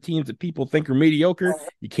 even the teams that people think are mediocre,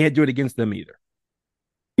 you can't do it against them either.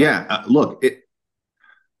 Yeah, look, the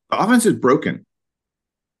offense is broken.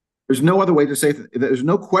 There's no other way to say that. There's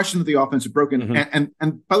no question that the offense is broken. Mm-hmm.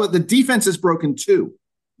 And by the way, the defense is broken too.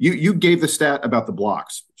 You gave the stat about the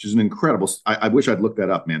blocks, which is an incredible. I wish I'd looked that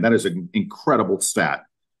up, man. That is an incredible stat.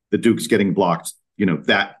 The Duke's getting blocked,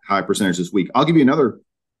 that high percentage this week. I'll give you another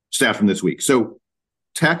stat from this week. So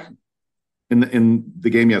Tech in the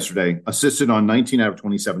game yesterday assisted on 19 out of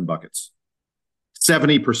 27 buckets.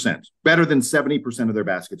 70%. Better than 70% of their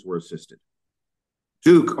baskets were assisted.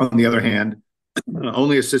 Duke, on the other hand,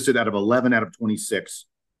 only assisted out of 11 out of 26.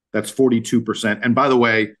 That's 42%. And by the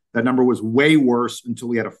way, that number was way worse until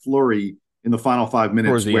we had a flurry in the final 5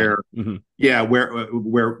 minutes where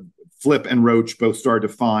Flip and Roach both started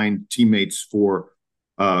to find teammates for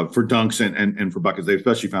dunks and for buckets. They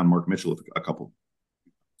especially found Mark Mitchell a couple.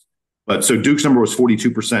 But so Duke's number was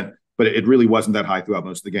 42%, but it really wasn't that high throughout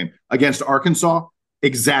most of the game. Against Arkansas,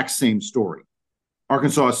 exact same story.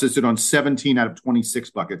 Arkansas assisted on 17 out of 26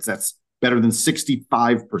 buckets. That's better than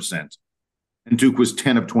 65%. And Duke was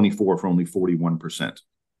 10 of 24 for only 41%.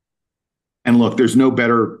 And look, there's no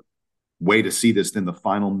better way to see this than the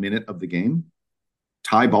final minute of the game.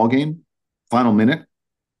 Tie ball game, final minute.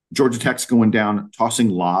 Georgia Tech's going down, tossing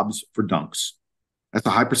lobs for dunks. That's a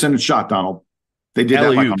high percentage shot, Donald. They did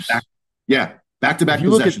that like on back-to-back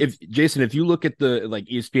possessions. If you look at the, like,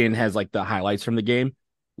 ESPN has like the highlights from the game,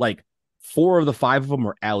 like 4 of the 5 of them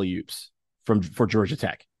are alley-oops for Georgia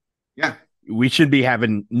Tech. Yeah. We should be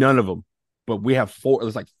having none of them, but we have 4.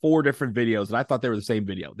 There's like 4 different videos, and I thought they were the same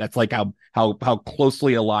video. That's like how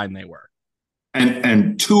closely aligned they were.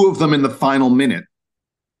 And 2 of them in the final minute,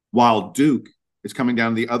 while Duke is coming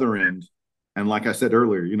down the other end. And like I said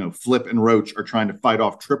earlier, Flip and Roach are trying to fight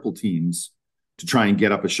off triple teams to try and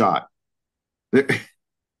get up a shot.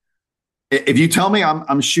 If you tell me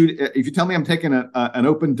if you tell me I'm taking an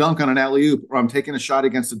open dunk on an alley-oop, or I'm taking a shot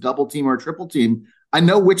against a double team or a triple team, I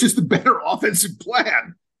know which is the better offensive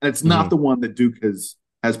plan. And it's not the one that Duke has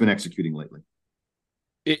been executing lately.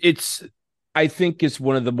 I think it's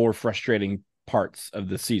one of the more frustrating parts of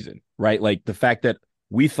the season, right? Like the fact that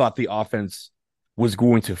we thought the offense was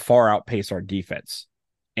going to far outpace our defense.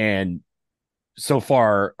 And so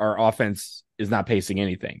far, our offense is not pacing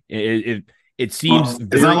anything. It seems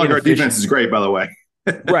it's not like our defense is great, by the way.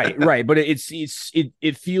 right. But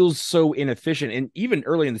it feels so inefficient. And even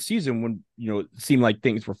early in the season, when it seemed like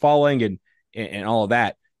things were falling and all of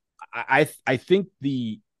that, I think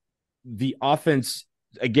the offense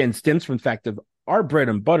again stems from the fact of our bread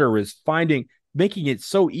and butter is making it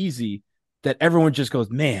so easy that everyone just goes,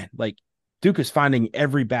 man, like Duke is finding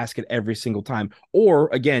every basket every single time. Or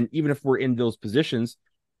again, even if we're in those positions,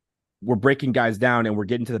 we're breaking guys down and we're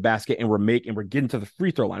getting to the basket and we're getting to the free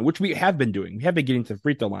throw line, which we have been doing. We have been getting to the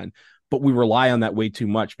free throw line, but we rely on that way too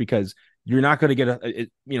much, because you're not going to get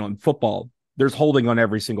in football, there's holding on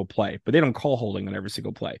every single play, but they don't call holding on every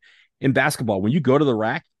single play. In basketball, when you go to the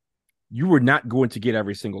rack, you are not going to get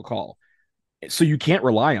every single call. So you can't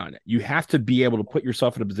rely on it. You have to be able to put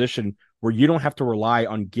yourself in a position where you don't have to rely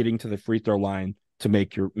on getting to the free throw line to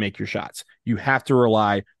make your shots. You have to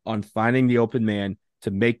rely on finding the open man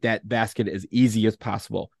to make that basket as easy as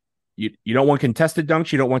possible. You don't want contested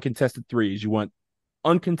dunks. You don't want contested threes. You want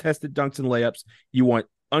uncontested dunks and layups. You want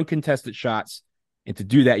uncontested shots. And to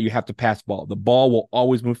do that, you have to pass ball. The ball will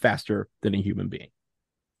always move faster than a human being.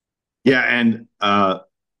 Yeah, and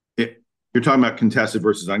you're talking about contested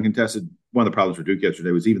versus uncontested. One of the problems for Duke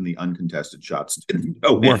yesterday was even the uncontested shots didn't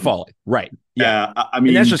go in. We're falling. Right. Yeah. I mean,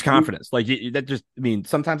 and that's just confidence.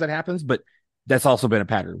 Sometimes that happens, but that's also been a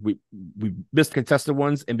pattern. We missed contested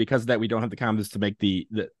ones, and because of that, we don't have the confidence to make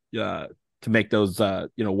to make those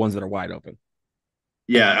ones that are wide open.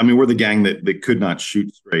 Yeah, I mean, we're the gang that could not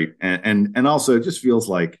shoot straight, and also it just feels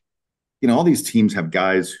like, all these teams have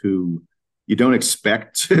guys who you don't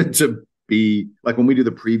expect to be, like when we do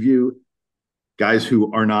the preview, guys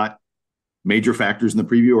who are not major factors in the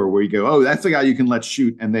preview, or where you go, oh, that's the guy you can let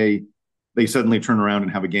shoot, and they suddenly turn around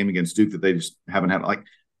and have a game against Duke that they just haven't had. Like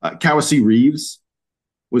Kawasi Reeves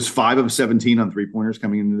was 5 of 17 on 3-pointers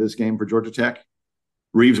coming into this game for Georgia Tech.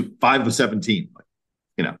 Reeves 5 of 17,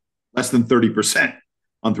 less than 30%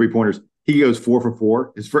 on 3-pointers. He goes 4 for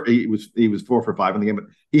 4. He was 4 for 5 in the game, but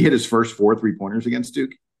he hit his first 4 3-pointers against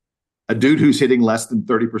Duke. A dude who's hitting less than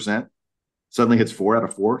 30% suddenly hits 4 out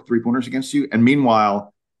of 4 3-pointers against you. And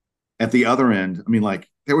meanwhile, at the other end, I mean, like,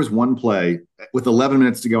 there was one play with 11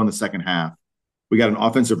 minutes to go in the second half. We got an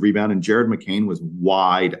offensive rebound, and Jared McCain was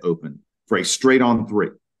wide open for a straight-on 3.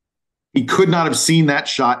 He could not have seen that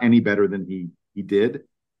shot any better than he did,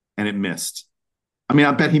 and it missed. I mean,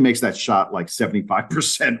 I bet he makes that shot like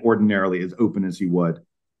 75% ordinarily, as open as he would.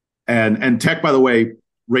 And Tech, by the way,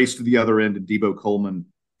 raced to the other end, and Debo Coleman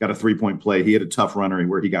got a 3-point play. He had a tough runner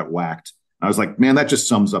where he got whacked. I was like, man, that just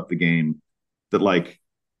sums up the game. That, like,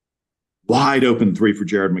 wide open 3 for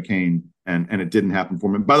Jared McCain, and it didn't happen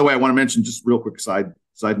for him. By the way, I want to mention, just real quick side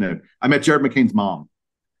note, I met Jared McCain's mom.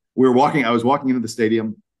 I was walking into the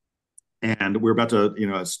stadium, and we're about to,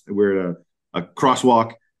 we're at a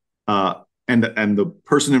crosswalk, and the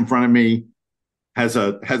person in front of me has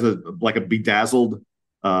a like a bedazzled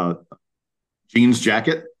jeans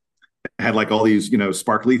jacket. It had like all these,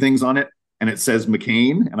 sparkly things on it, and it says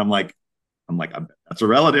McCain, and I'm like, that's a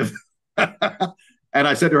relative. And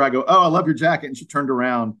I said to her, I go, oh, I love your jacket. And she turned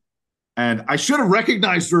around, and I should have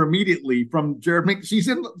recognized her immediately from Jared McCain. She's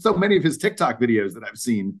in so many of his TikTok videos that I've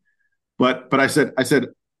seen. But I said,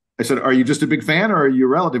 are you just a big fan, or are you a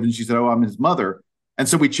relative? And she said, oh, I'm his mother. And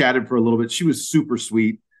so we chatted for a little bit. She was super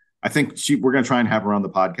sweet. I think we're going to try and have her on the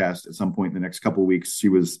podcast at some point in the next couple of weeks.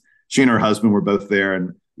 She and her husband were both there,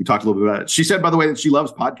 and we talked a little bit about it. She said, by the way, that she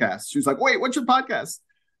loves podcasts. She was like, wait, what's your podcast?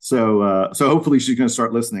 So hopefully she's going to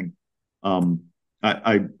start listening.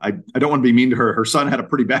 I don't want to be mean to her. Her son had a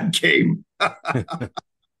pretty bad game.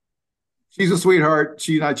 She's a sweetheart.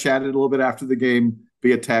 She and I chatted a little bit after the game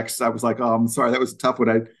via text. I was like, oh, I'm sorry, that was a tough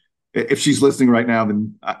one. If she's listening right now,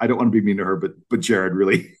 then I don't want to be mean to her, but Jared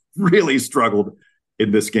really, really struggled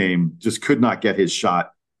in this game. Just could not get his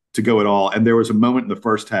shot to go at all. And there was a moment in the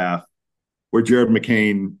first half where Jared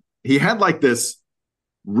McCain, he had like this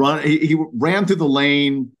run. He ran through the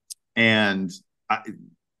lane, and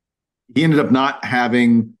he ended up not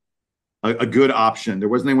having a good option. There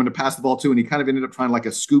wasn't anyone to pass the ball to, and he kind of ended up trying like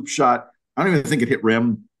a scoop shot. I don't even think it hit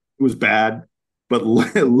rim. It was bad, but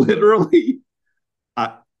literally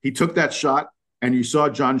he took that shot, and you saw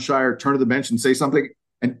John Scheyer turn to the bench and say something,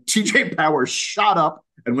 and TJ Power shot up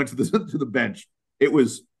and went to the bench. It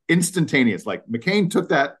was instantaneous. Like, McCain took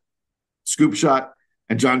that scoop shot,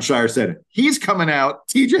 and John Scheyer said, he's coming out.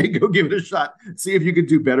 TJ, go give it a shot. See if you could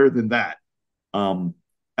do better than that.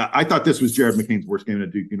 I thought this was Jared McCain's worst game in a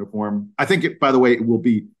Duke uniform. I think, by the way, it will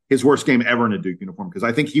be his worst game ever in a Duke uniform, because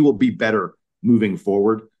I think he will be better moving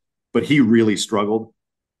forward, but he really struggled.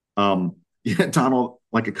 Donald,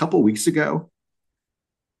 like a couple weeks ago,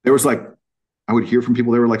 there was like, I would hear from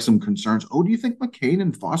people, there were like some concerns. Oh, do you think McCain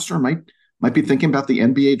and Foster might be thinking about the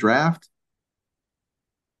NBA draft?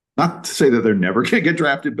 Not to say that they're never going to get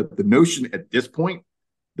drafted, but the notion at this point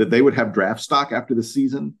that they would have draft stock after the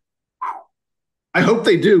season, I hope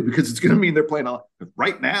they do, because it's going to mean they're playing a lot.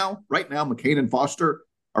 Right now, McCain and Foster,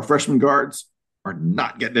 our freshman guards, are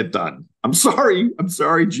not getting it done. I'm sorry,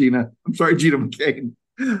 Gina. I'm sorry, Gina McCain.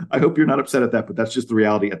 I hope you're not upset at that, but that's just the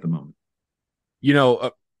reality at the moment.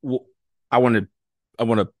 I want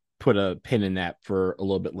to put a pin in that for a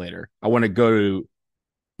little bit later. I want to go to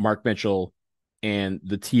Mark Mitchell and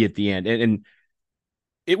the T at the end, and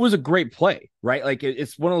it was a great play, right? Like,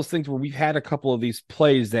 it's one of those things where we've had a couple of these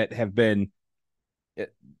plays that have been,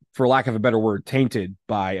 for lack of a better word, tainted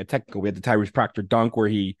by a technical. We had the Tyrese Proctor dunk where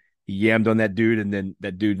he yammed on that dude, and then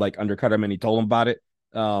that dude like undercut him, and he told him about it.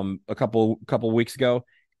 a couple weeks ago,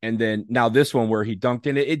 and then now this one where he dunked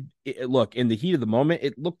in it. Look, in the heat of the moment,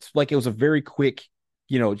 it looked like it was a very quick.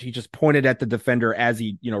 He just pointed at the defender as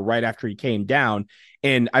he, right after he came down.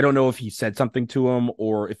 And I don't know if he said something to him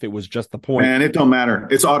or if it was just the point. Man, it don't matter.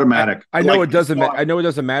 It's automatic. I know it doesn't. I know it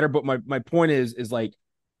doesn't matter. But my point is like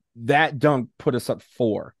that dunk put us up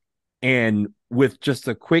 4, and with just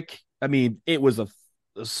a quick. I mean, it was a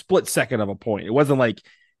split second of a point. It wasn't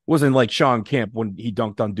like Sean Kemp when he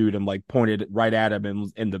dunked on dude and like pointed right at him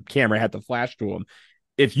and the camera had to flash to him.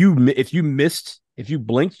 If you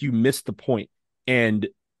blinked, you missed the point. And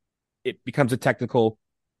it becomes a technical.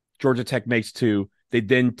 Georgia Tech makes 2. They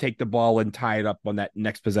then take the ball and tie it up on that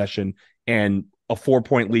next possession, and a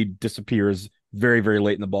 4-point lead disappears very, very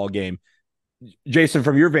late in the ball game. Jason,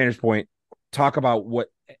 from your vantage point, talk about what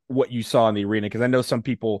you saw in the arena, because I know some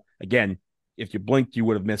people, again, if you blinked, you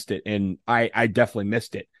would have missed it, and I definitely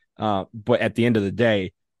missed it. But at the end of the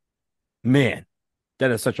day, man, that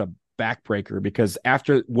is such a backbreaker, because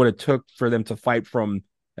after what it took for them to fight from,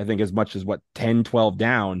 I think, as much as 10, 12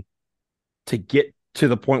 down to get to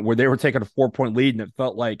the point where they were taking a 4-point lead and it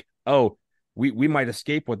felt like, oh, we might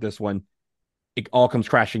escape with this one. It all comes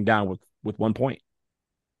crashing down with 1 point.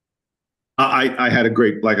 I had a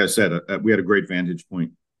great, like I said, we had a great vantage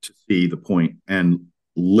point to see the point. And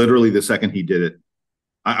literally the second he did it,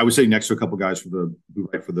 I was sitting next to a couple guys who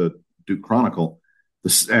write for the Duke Chronicle,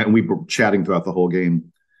 and we were chatting throughout the whole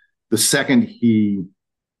game. The second he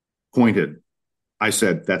pointed, I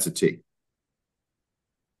said, that's a T.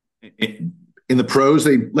 In the pros,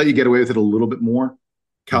 they let you get away with it a little bit more.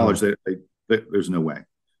 College, there's no way.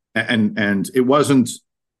 And it wasn't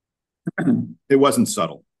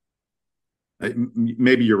subtle.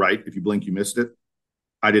 Maybe you're right. If you blink, you missed it.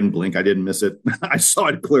 I didn't blink. I didn't miss it. I saw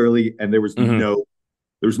it clearly, and there was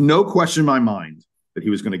no question in my mind that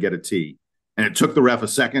he was going to get a T. And it took the ref a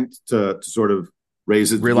second to sort of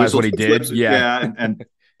realize what he did. Yeah,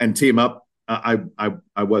 and tee him up. I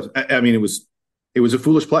mean, it was a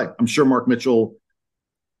foolish play. I'm sure Mark Mitchell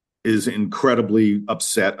is incredibly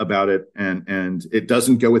upset about it, and it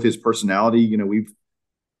doesn't go with his personality.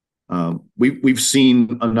 We've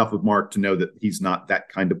seen enough of Mark to know that he's not that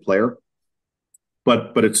kind of player.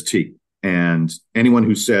 But it's a T, and anyone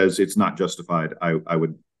who says it's not justified, I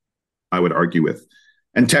would argue with.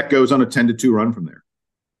 And Tech goes on a 10-2 run from there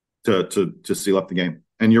to seal up the game.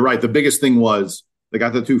 And you're right. The biggest thing was they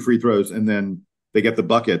got the 2 free throws, and then they get the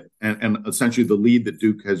bucket, and essentially the lead that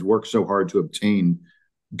Duke has worked so hard to obtain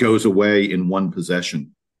goes away in one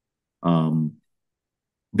possession. A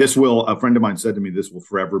friend of mine said to me, this will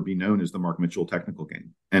forever be known as the Mark Mitchell technical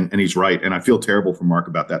game. And he's right. And I feel terrible for Mark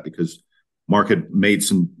about that, because Mark had made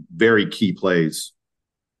some very key plays.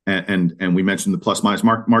 And we mentioned the plus minus.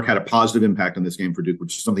 Mark had a positive impact on this game for Duke,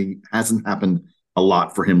 which is something hasn't happened a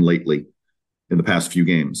lot for him lately in the past few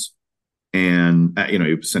games. And, he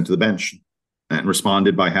was sent to the bench and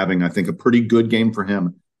responded by having, I think, a pretty good game for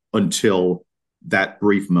him until that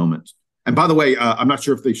brief moment. And by the way, I'm not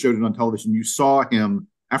sure if they showed it on television. You saw him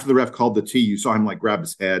after the ref called the T. You saw him like grab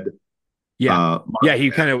his head. Yeah,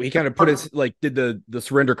 he kind of put his did the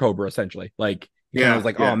surrender cobra essentially. Like he kind of was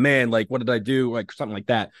like, oh man, like what did I do? Like something like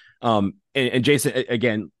that. And Jason,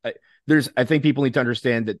 again, I think people need to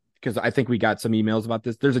understand that, because I think we got some emails about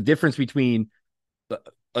this. There's a difference between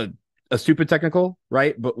a stupid technical,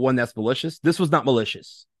 right? But one that's malicious. This was not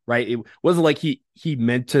malicious, right? It wasn't like he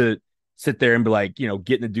meant to sit there and be like,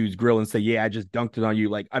 get in the dude's grill and say, yeah, I just dunked it on you.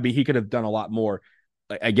 Like, I mean, he could have done a lot more.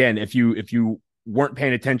 Again, if you weren't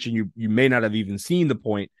paying attention, you may not have even seen the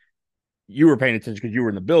point. You were paying attention because you were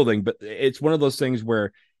in the building, but it's one of those things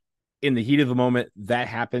where in the heat of the moment that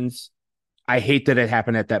happens. I hate that it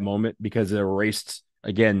happened at that moment, because it erased,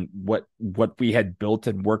 again, what we had built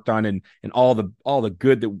and worked on, and all the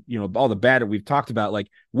good that, all the bad that we've talked about, like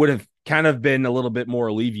would have kind of been a little bit more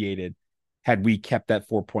alleviated had we kept that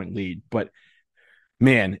 4-point lead. But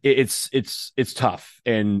man, it's tough.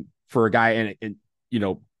 And for a guy, and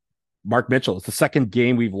Mark Mitchell, it's the second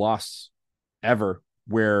game we've lost ever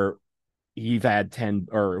where he's had 10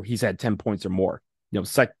 points or more,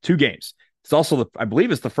 2 games. It's also, I believe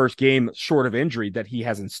it's the first game short of injury that he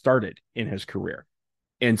hasn't started in his career.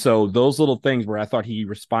 And so those little things where I thought he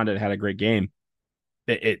responded, had a great game.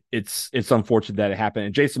 It's unfortunate that it happened.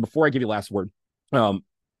 And Jason, before I give you the last word, on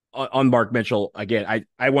Mark Mitchell, again,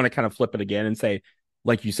 I want to kind of flip it again and say,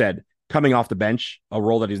 like you said, coming off the bench, a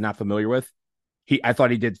role that he's not familiar with, I thought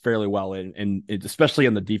he did fairly well. And especially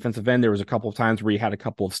on the defensive end, there was a couple of times where he had a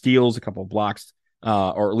couple of steals, a couple of blocks,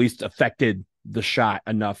 or at least affected the shot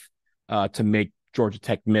enough to make Georgia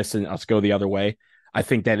Tech miss and us go the other way. I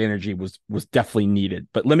think that energy was definitely needed.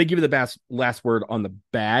 But let me give you the last word on the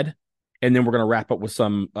bad, and then we're going to wrap up with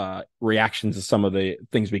some reactions to some of the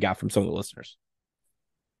things we got from some of the listeners.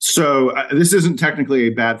 So this isn't technically a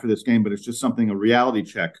bad for this game, but it's just something, a reality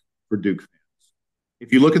check for Duke fans.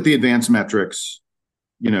 If you look at the advanced metrics,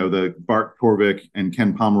 the Bart Torvik and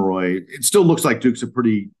Ken Pomeroy, it still looks like Duke's a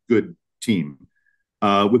pretty good team.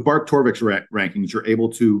 With Bart Torvik's rankings, you're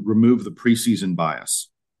able to remove the preseason bias.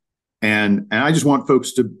 And I just want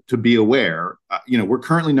folks to be aware, we're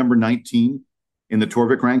currently number 19 in the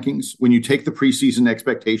Torvik rankings. When you take the preseason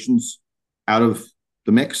expectations out of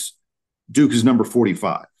the mix, Duke is number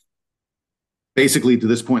 45. Basically, to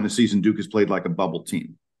this point in the season, Duke has played like a bubble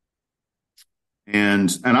team. And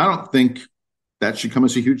I don't think that should come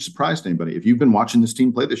as a huge surprise to anybody. If you've been watching this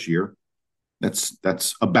team play this year,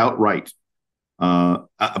 that's about right. But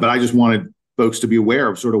I just wanted folks to be aware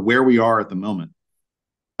of sort of where we are at the moment.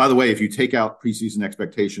 By the way, if you take out preseason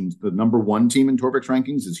expectations, the number 1 team in Torvik's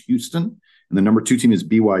rankings is Houston, and the number 2 team is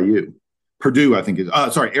BYU. Purdue, I think,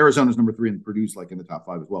 Arizona's number 3, and Purdue's like in the top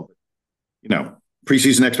 5 as well. But,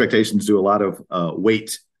 preseason expectations do a lot of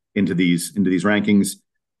weight into these rankings.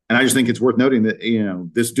 And I just think it's worth noting that,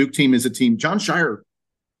 this Duke team is a team. John Scheyer,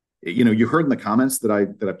 you heard in the comments that I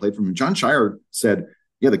played from him, John Scheyer said,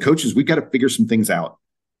 the coaches, we've got to figure some things out.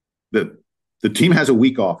 The team has a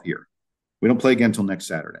week off here. We don't play again until next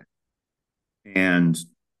Saturday. And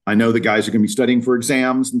I know the guys are going to be studying for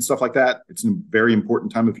exams and stuff like that. It's a very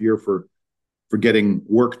important time of year for getting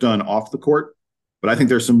work done off the court. But I think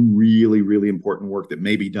there's some really, really important work that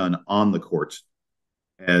may be done on the court,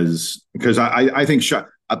 because I think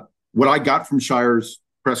what I got from Scheyer's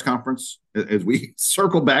press conference, as we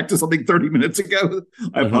circle back to something 30 minutes ago,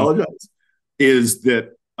 I apologize, is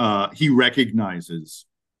that he recognizes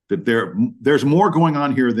that there's more going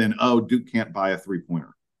on here than, Duke can't buy a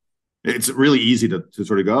 3-pointer. It's really easy to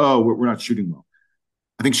sort of go, we're not shooting well.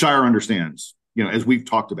 I think Scheyer understands, as we've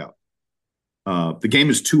talked about, the game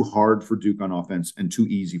is too hard for Duke on offense and too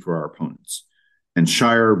easy for our opponents. And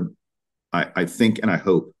Scheyer, I think and I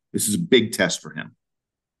hope this is a big test for him.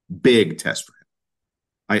 Big test for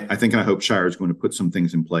him. I think and I hope Scheyer is going to put some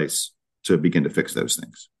things in place to begin to fix those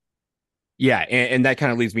things. Yeah, and that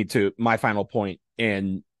kind of leads me to my final point.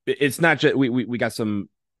 And it's not just we got some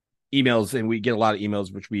emails, and we get a lot of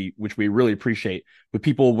emails, which we really appreciate, with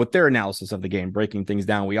people with their analysis of the game, breaking things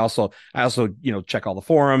down. I also check all the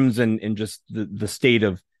forums and just the state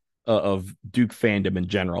of Duke fandom in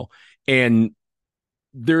general. And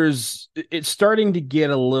it's starting to get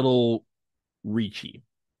a little reachy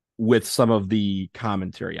with some of the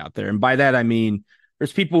commentary out there. And by that, I mean,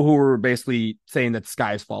 there's people who are basically saying that the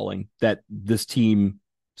sky is falling, that this team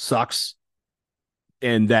sucks,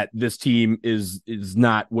 and that this team is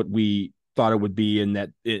not what we thought it would be, and that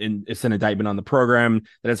it's an indictment on the program,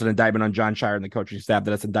 that it's an indictment on John Scheyer and the coaching staff,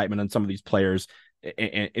 that it's an indictment on some of these players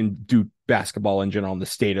and Duke basketball in general, and the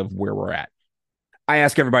state of where we're at. I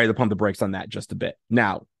ask everybody to pump the brakes on that just a bit.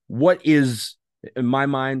 Now, in my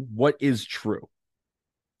mind, what is true?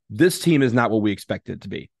 This team is not what we expected it to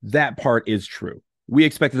be. That part is true. We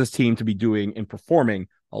expected this team to be doing and performing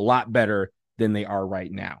a lot better than they are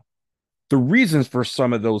right now. The reasons for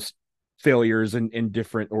some of those failures and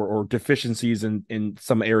different or deficiencies in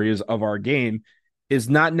some areas of our game is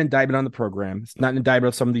not an indictment on the program. It's not an indictment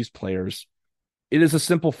of some of these players. It is a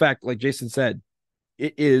simple fact, like Jason said,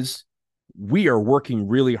 we are working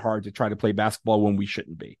really hard to try to play basketball when we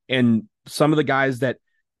shouldn't be. And some of the guys that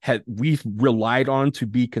we've relied on to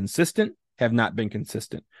be consistent have not been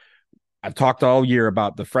consistent. I've talked all year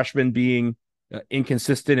about the freshmen being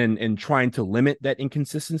inconsistent and trying to limit that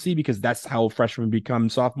inconsistency, because that's how freshmen become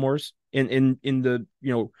sophomores in the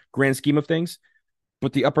grand scheme of things.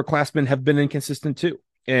 But the upperclassmen have been inconsistent too,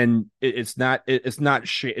 and it's not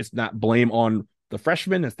blame on the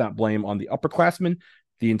freshmen. It's not blame on the upperclassmen.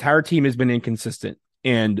 The entire team has been inconsistent,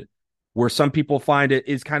 and where some people find it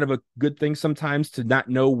is kind of a good thing sometimes to not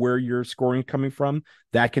know where your scoring is coming from.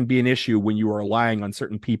 That can be an issue when you are relying on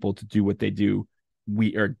certain people to do what they do.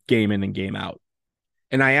 We are game in and game out.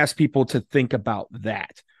 And I ask people to think about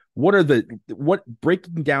that.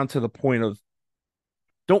 Breaking down to the point of,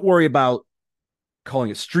 don't worry about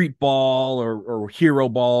calling it street ball or hero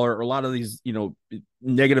ball or a lot of these,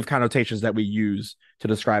 negative connotations that we use to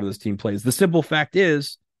describe this team plays. The simple fact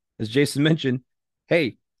is, as Jason mentioned,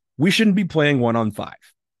 hey, we shouldn't be playing 1-on-5.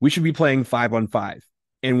 We should be playing 5-on-5.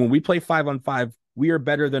 And when we play 5-on-5, we are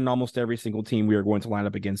better than almost every single team we are going to line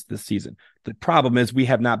up against this season. The problem is we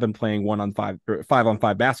have not been playing 1-on-5 or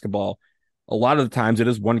 5-on-5 basketball. A lot of the times it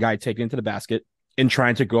is one guy taking into the basket and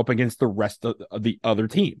trying to go up against the rest of the other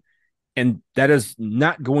team. And that is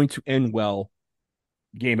not going to end well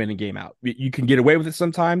game in and game out. You can get away with it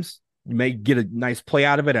sometimes. You may get a nice play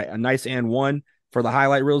out of it, a nice and one for the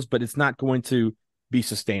highlight reels, but it's not going to be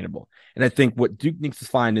sustainable. And I think what Duke needs to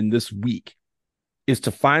find in this week is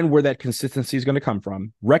to find where that consistency is going to come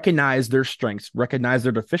from, recognize their strengths, recognize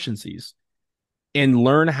their deficiencies, and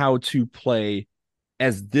learn how to play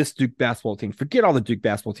as this Duke basketball team. Forget all the Duke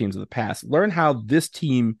basketball teams of the past. Learn how this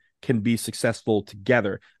team can be successful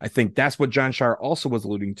together. I think that's what John Scheyer also was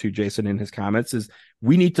alluding to, Jason, in his comments, is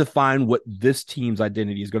we need to find what this team's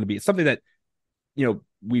identity is going to be. It's something that,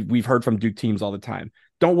 we've heard from Duke teams all the time.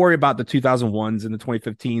 Don't worry about the 2001s and the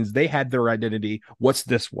 2015s. They had their identity. What's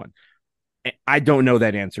this one? I don't know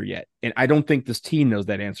that answer yet. And I don't think this team knows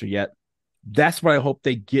that answer yet. That's what I hope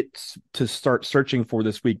they get to start searching for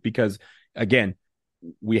this week, because again,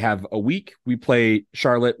 we have a week, we play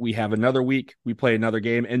Charlotte, we have another week, we play another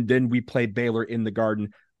game, and then we play Baylor in the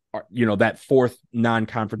Garden, that fourth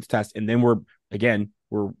non-conference test. And then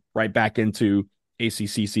we're right back into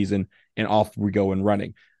ACC season, and off we go and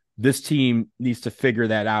running. This team needs to figure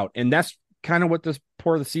that out. And that's kind of what this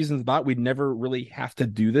part of the season is about. We never really have to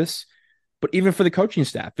do this, but even for the coaching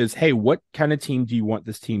staff is, hey, what kind of team do you want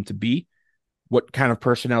this team to be? What kind of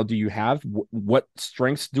personnel do you have? What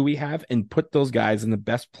strengths do we have? And put those guys in the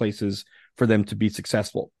best places for them to be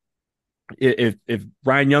successful. If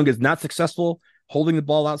Ryan Young is not successful holding the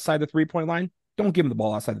ball outside the three-point line, don't give him the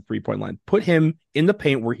ball outside the three-point line. Put him in the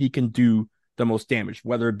paint where he can do the most damage,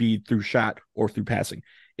 whether it be through shot or through passing.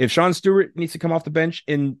 If Sean Stewart needs to come off the bench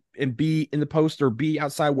and be in the post or be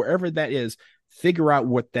outside, wherever that is, figure out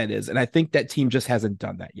what that is. And I think that team just hasn't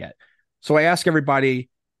done that yet. So I ask everybody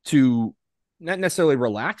to not necessarily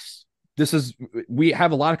relax. We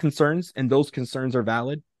have a lot of concerns, and those concerns are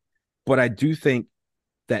valid, but I do think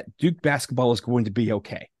that Duke basketball is going to be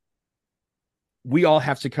okay. We all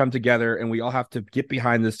have to come together, and we all have to get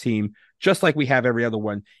behind this team, just like we have every other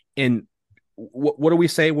one. And what do we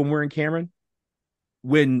say when we're in Cameron?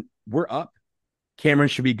 When we're up, Cameron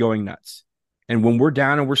should be going nuts. And when we're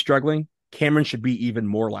down and we're struggling, Cameron should be even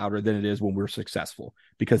more louder than it is when we're successful,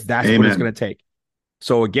 because that's Amen. What it's going to take.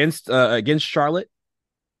 So against Charlotte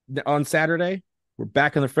on Saturday, we're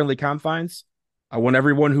back in the friendly confines. I want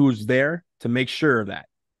everyone who's there to make sure of that.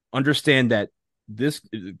 Understand that this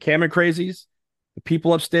Cameron crazies, the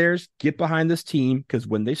people upstairs, get behind this team, because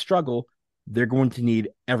when they struggle, they're going to need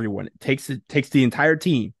everyone. It takes the entire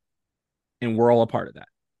team, and we're all a part of that.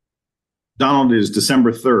 Donald, is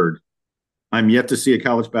December 3rd. I'm yet to see a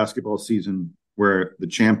college basketball season where the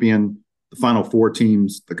champion, the Final Four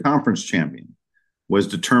teams, the conference champion, was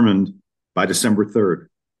determined by December 3rd.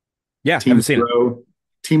 Yeah, teams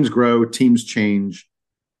grow, teams change,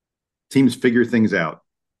 teams figure things out.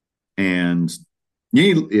 And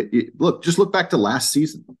just look back to last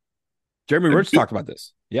season. Jeremy Roach talked about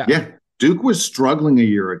this. Yeah. Duke was struggling a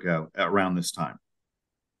year ago around this time.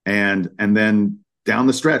 And then down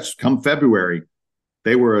the stretch, come February,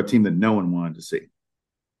 they were a team that no one wanted to see.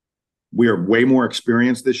 We are way more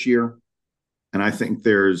experienced this year. And I think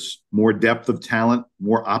there's more depth of talent,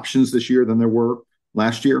 more options this year than there were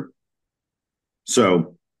last year.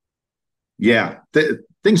 So, yeah,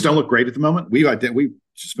 things don't look great at the moment. We've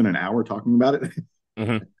just spent an hour talking about it.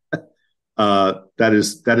 Mm-hmm. That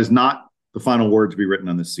is not the final word to be written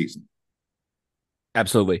on this season.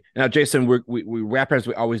 Absolutely. Now, Jason, we wrap as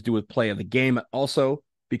we always do with play of the game also,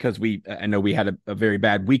 because I know we had a very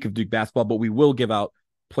bad week of Duke basketball, but we will give out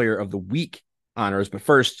player of the week honors. But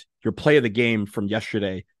first, your play of the game from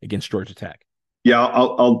yesterday against Georgia Tech. Yeah,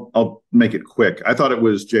 I'll make it quick. I thought it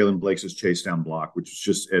was Jalen Blakes' chase down block, which was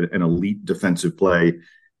just an elite defensive play.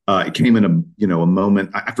 It came in a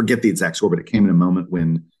moment. I forget the exact score, but it came in a moment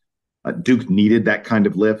when Duke needed that kind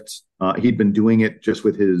of lift. He'd been doing it just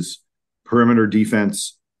with his perimeter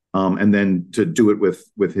defense, and then to do it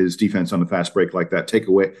with his defense on the fast break like that, take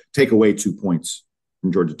away 2 points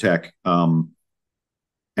from Georgia Tech.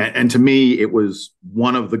 And to me, it was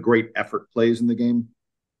one of the great effort plays in the game.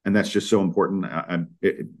 And that's just so important.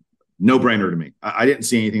 No brainer to me. I didn't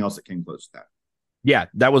see anything else that came close to that. Yeah,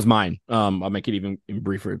 that was mine. I'll make it even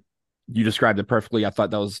briefer. You described it perfectly. I thought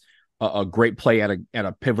that was a great play at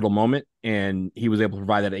a pivotal moment. And he was able to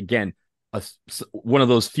provide that again. One of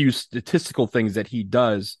those few statistical things that he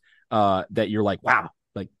does that you're like, wow,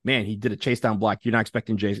 like, man, he did a chase down block. You're not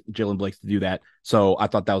expecting Jalen Blakes to do that. So I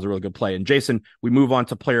thought that was a really good play. And Jason, we move on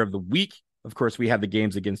to player of the week. Of course, we have the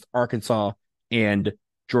games against Arkansas and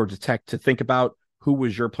Georgia Tech to think about. Who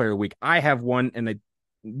was your player of the week? I have one, and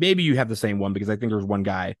maybe you have the same one, because I think there's one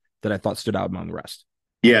guy that I thought stood out among the rest.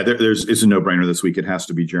 Yeah, it's a no-brainer this week. It has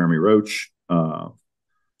to be Jeremy Roach.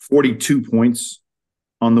 42 points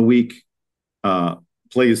on the week.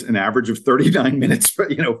 plays an average of 39 minutes,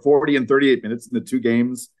 40 and 38 minutes in the two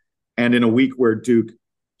games. And in a week where Duke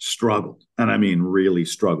struggled, and I mean really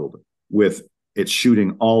struggled with its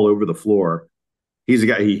shooting all over the floor. He's a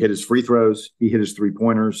guy, he hit his free throws, he hit his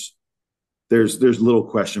 3-pointers. There's little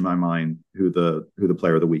question in my mind who the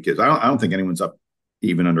player of the week is. I don't think anyone's up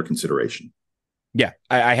even under consideration. Yeah,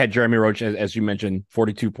 I had Jeremy Roach, as you mentioned,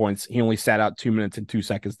 42 points. He only sat out 2 minutes and 2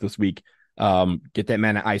 seconds this week. Get that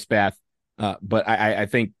man an ice bath. But I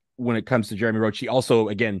think when it comes to Jeremy Roach, he also,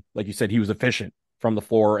 again, like you said, he was efficient from the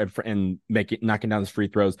floor and knocking down his free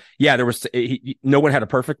throws. Yeah, no one had a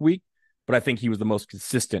perfect week, but I think he was the most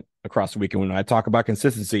consistent across the week. And when I talk about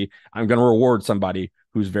consistency, I'm going to reward somebody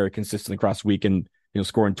who's very consistent across the week, and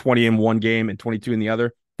scoring 20 in one game and 22 in the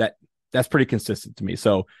other. That's pretty consistent to me.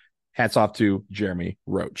 So hats off to Jeremy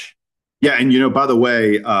Roach. Yeah, and by the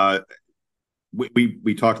way,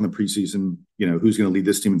 we talked in the preseason, who's going to lead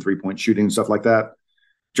this team in 3-point shooting and stuff like that.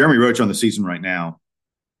 Jeremy Roach on the season right now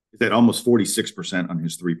is at almost 46% on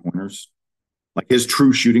his 3-pointers. Like his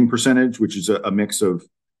true shooting percentage, which is a mix of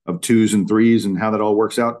 2s and 3s and how that all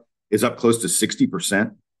works out, is up close to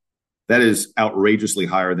 60%. That is outrageously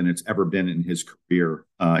higher than it's ever been in his career.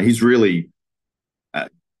 He's really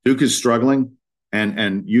Duke is struggling,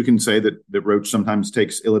 and you can say that Roach sometimes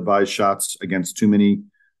takes ill-advised shots against too many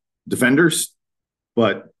defenders,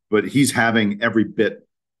 but he's having every bit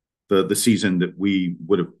the season that we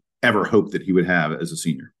would have ever hoped that he would have as a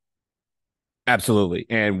senior. Absolutely,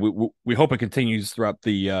 and we hope it continues throughout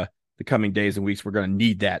the coming days and weeks. We're going to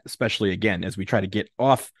need that, especially again as we try to get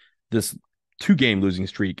off this 2-game losing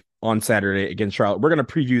streak on Saturday against Charlotte. We're going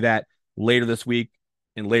to preview that later this week,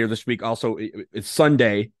 and later this week also it's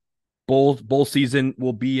Sunday. Bowl season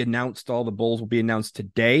will be announced. All the bowls will be announced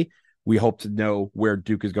today. We hope to know where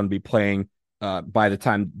Duke is going to be playing by the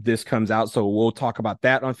time this comes out. So we'll talk about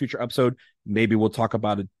that on a future episode. Maybe we'll talk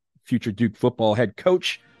about a future Duke football head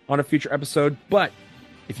coach on a future episode. But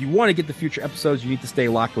if you want to get the future episodes, you need to stay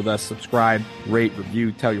locked with us. Subscribe, rate,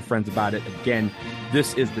 review, tell your friends about it. Again,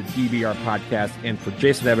 this is the DBR podcast. And for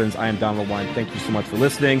Jason Evans, I am Donald Wine. Thank you so much for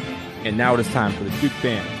listening. And now it is time for the Duke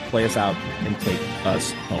fans to play us out and take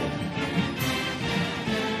us home.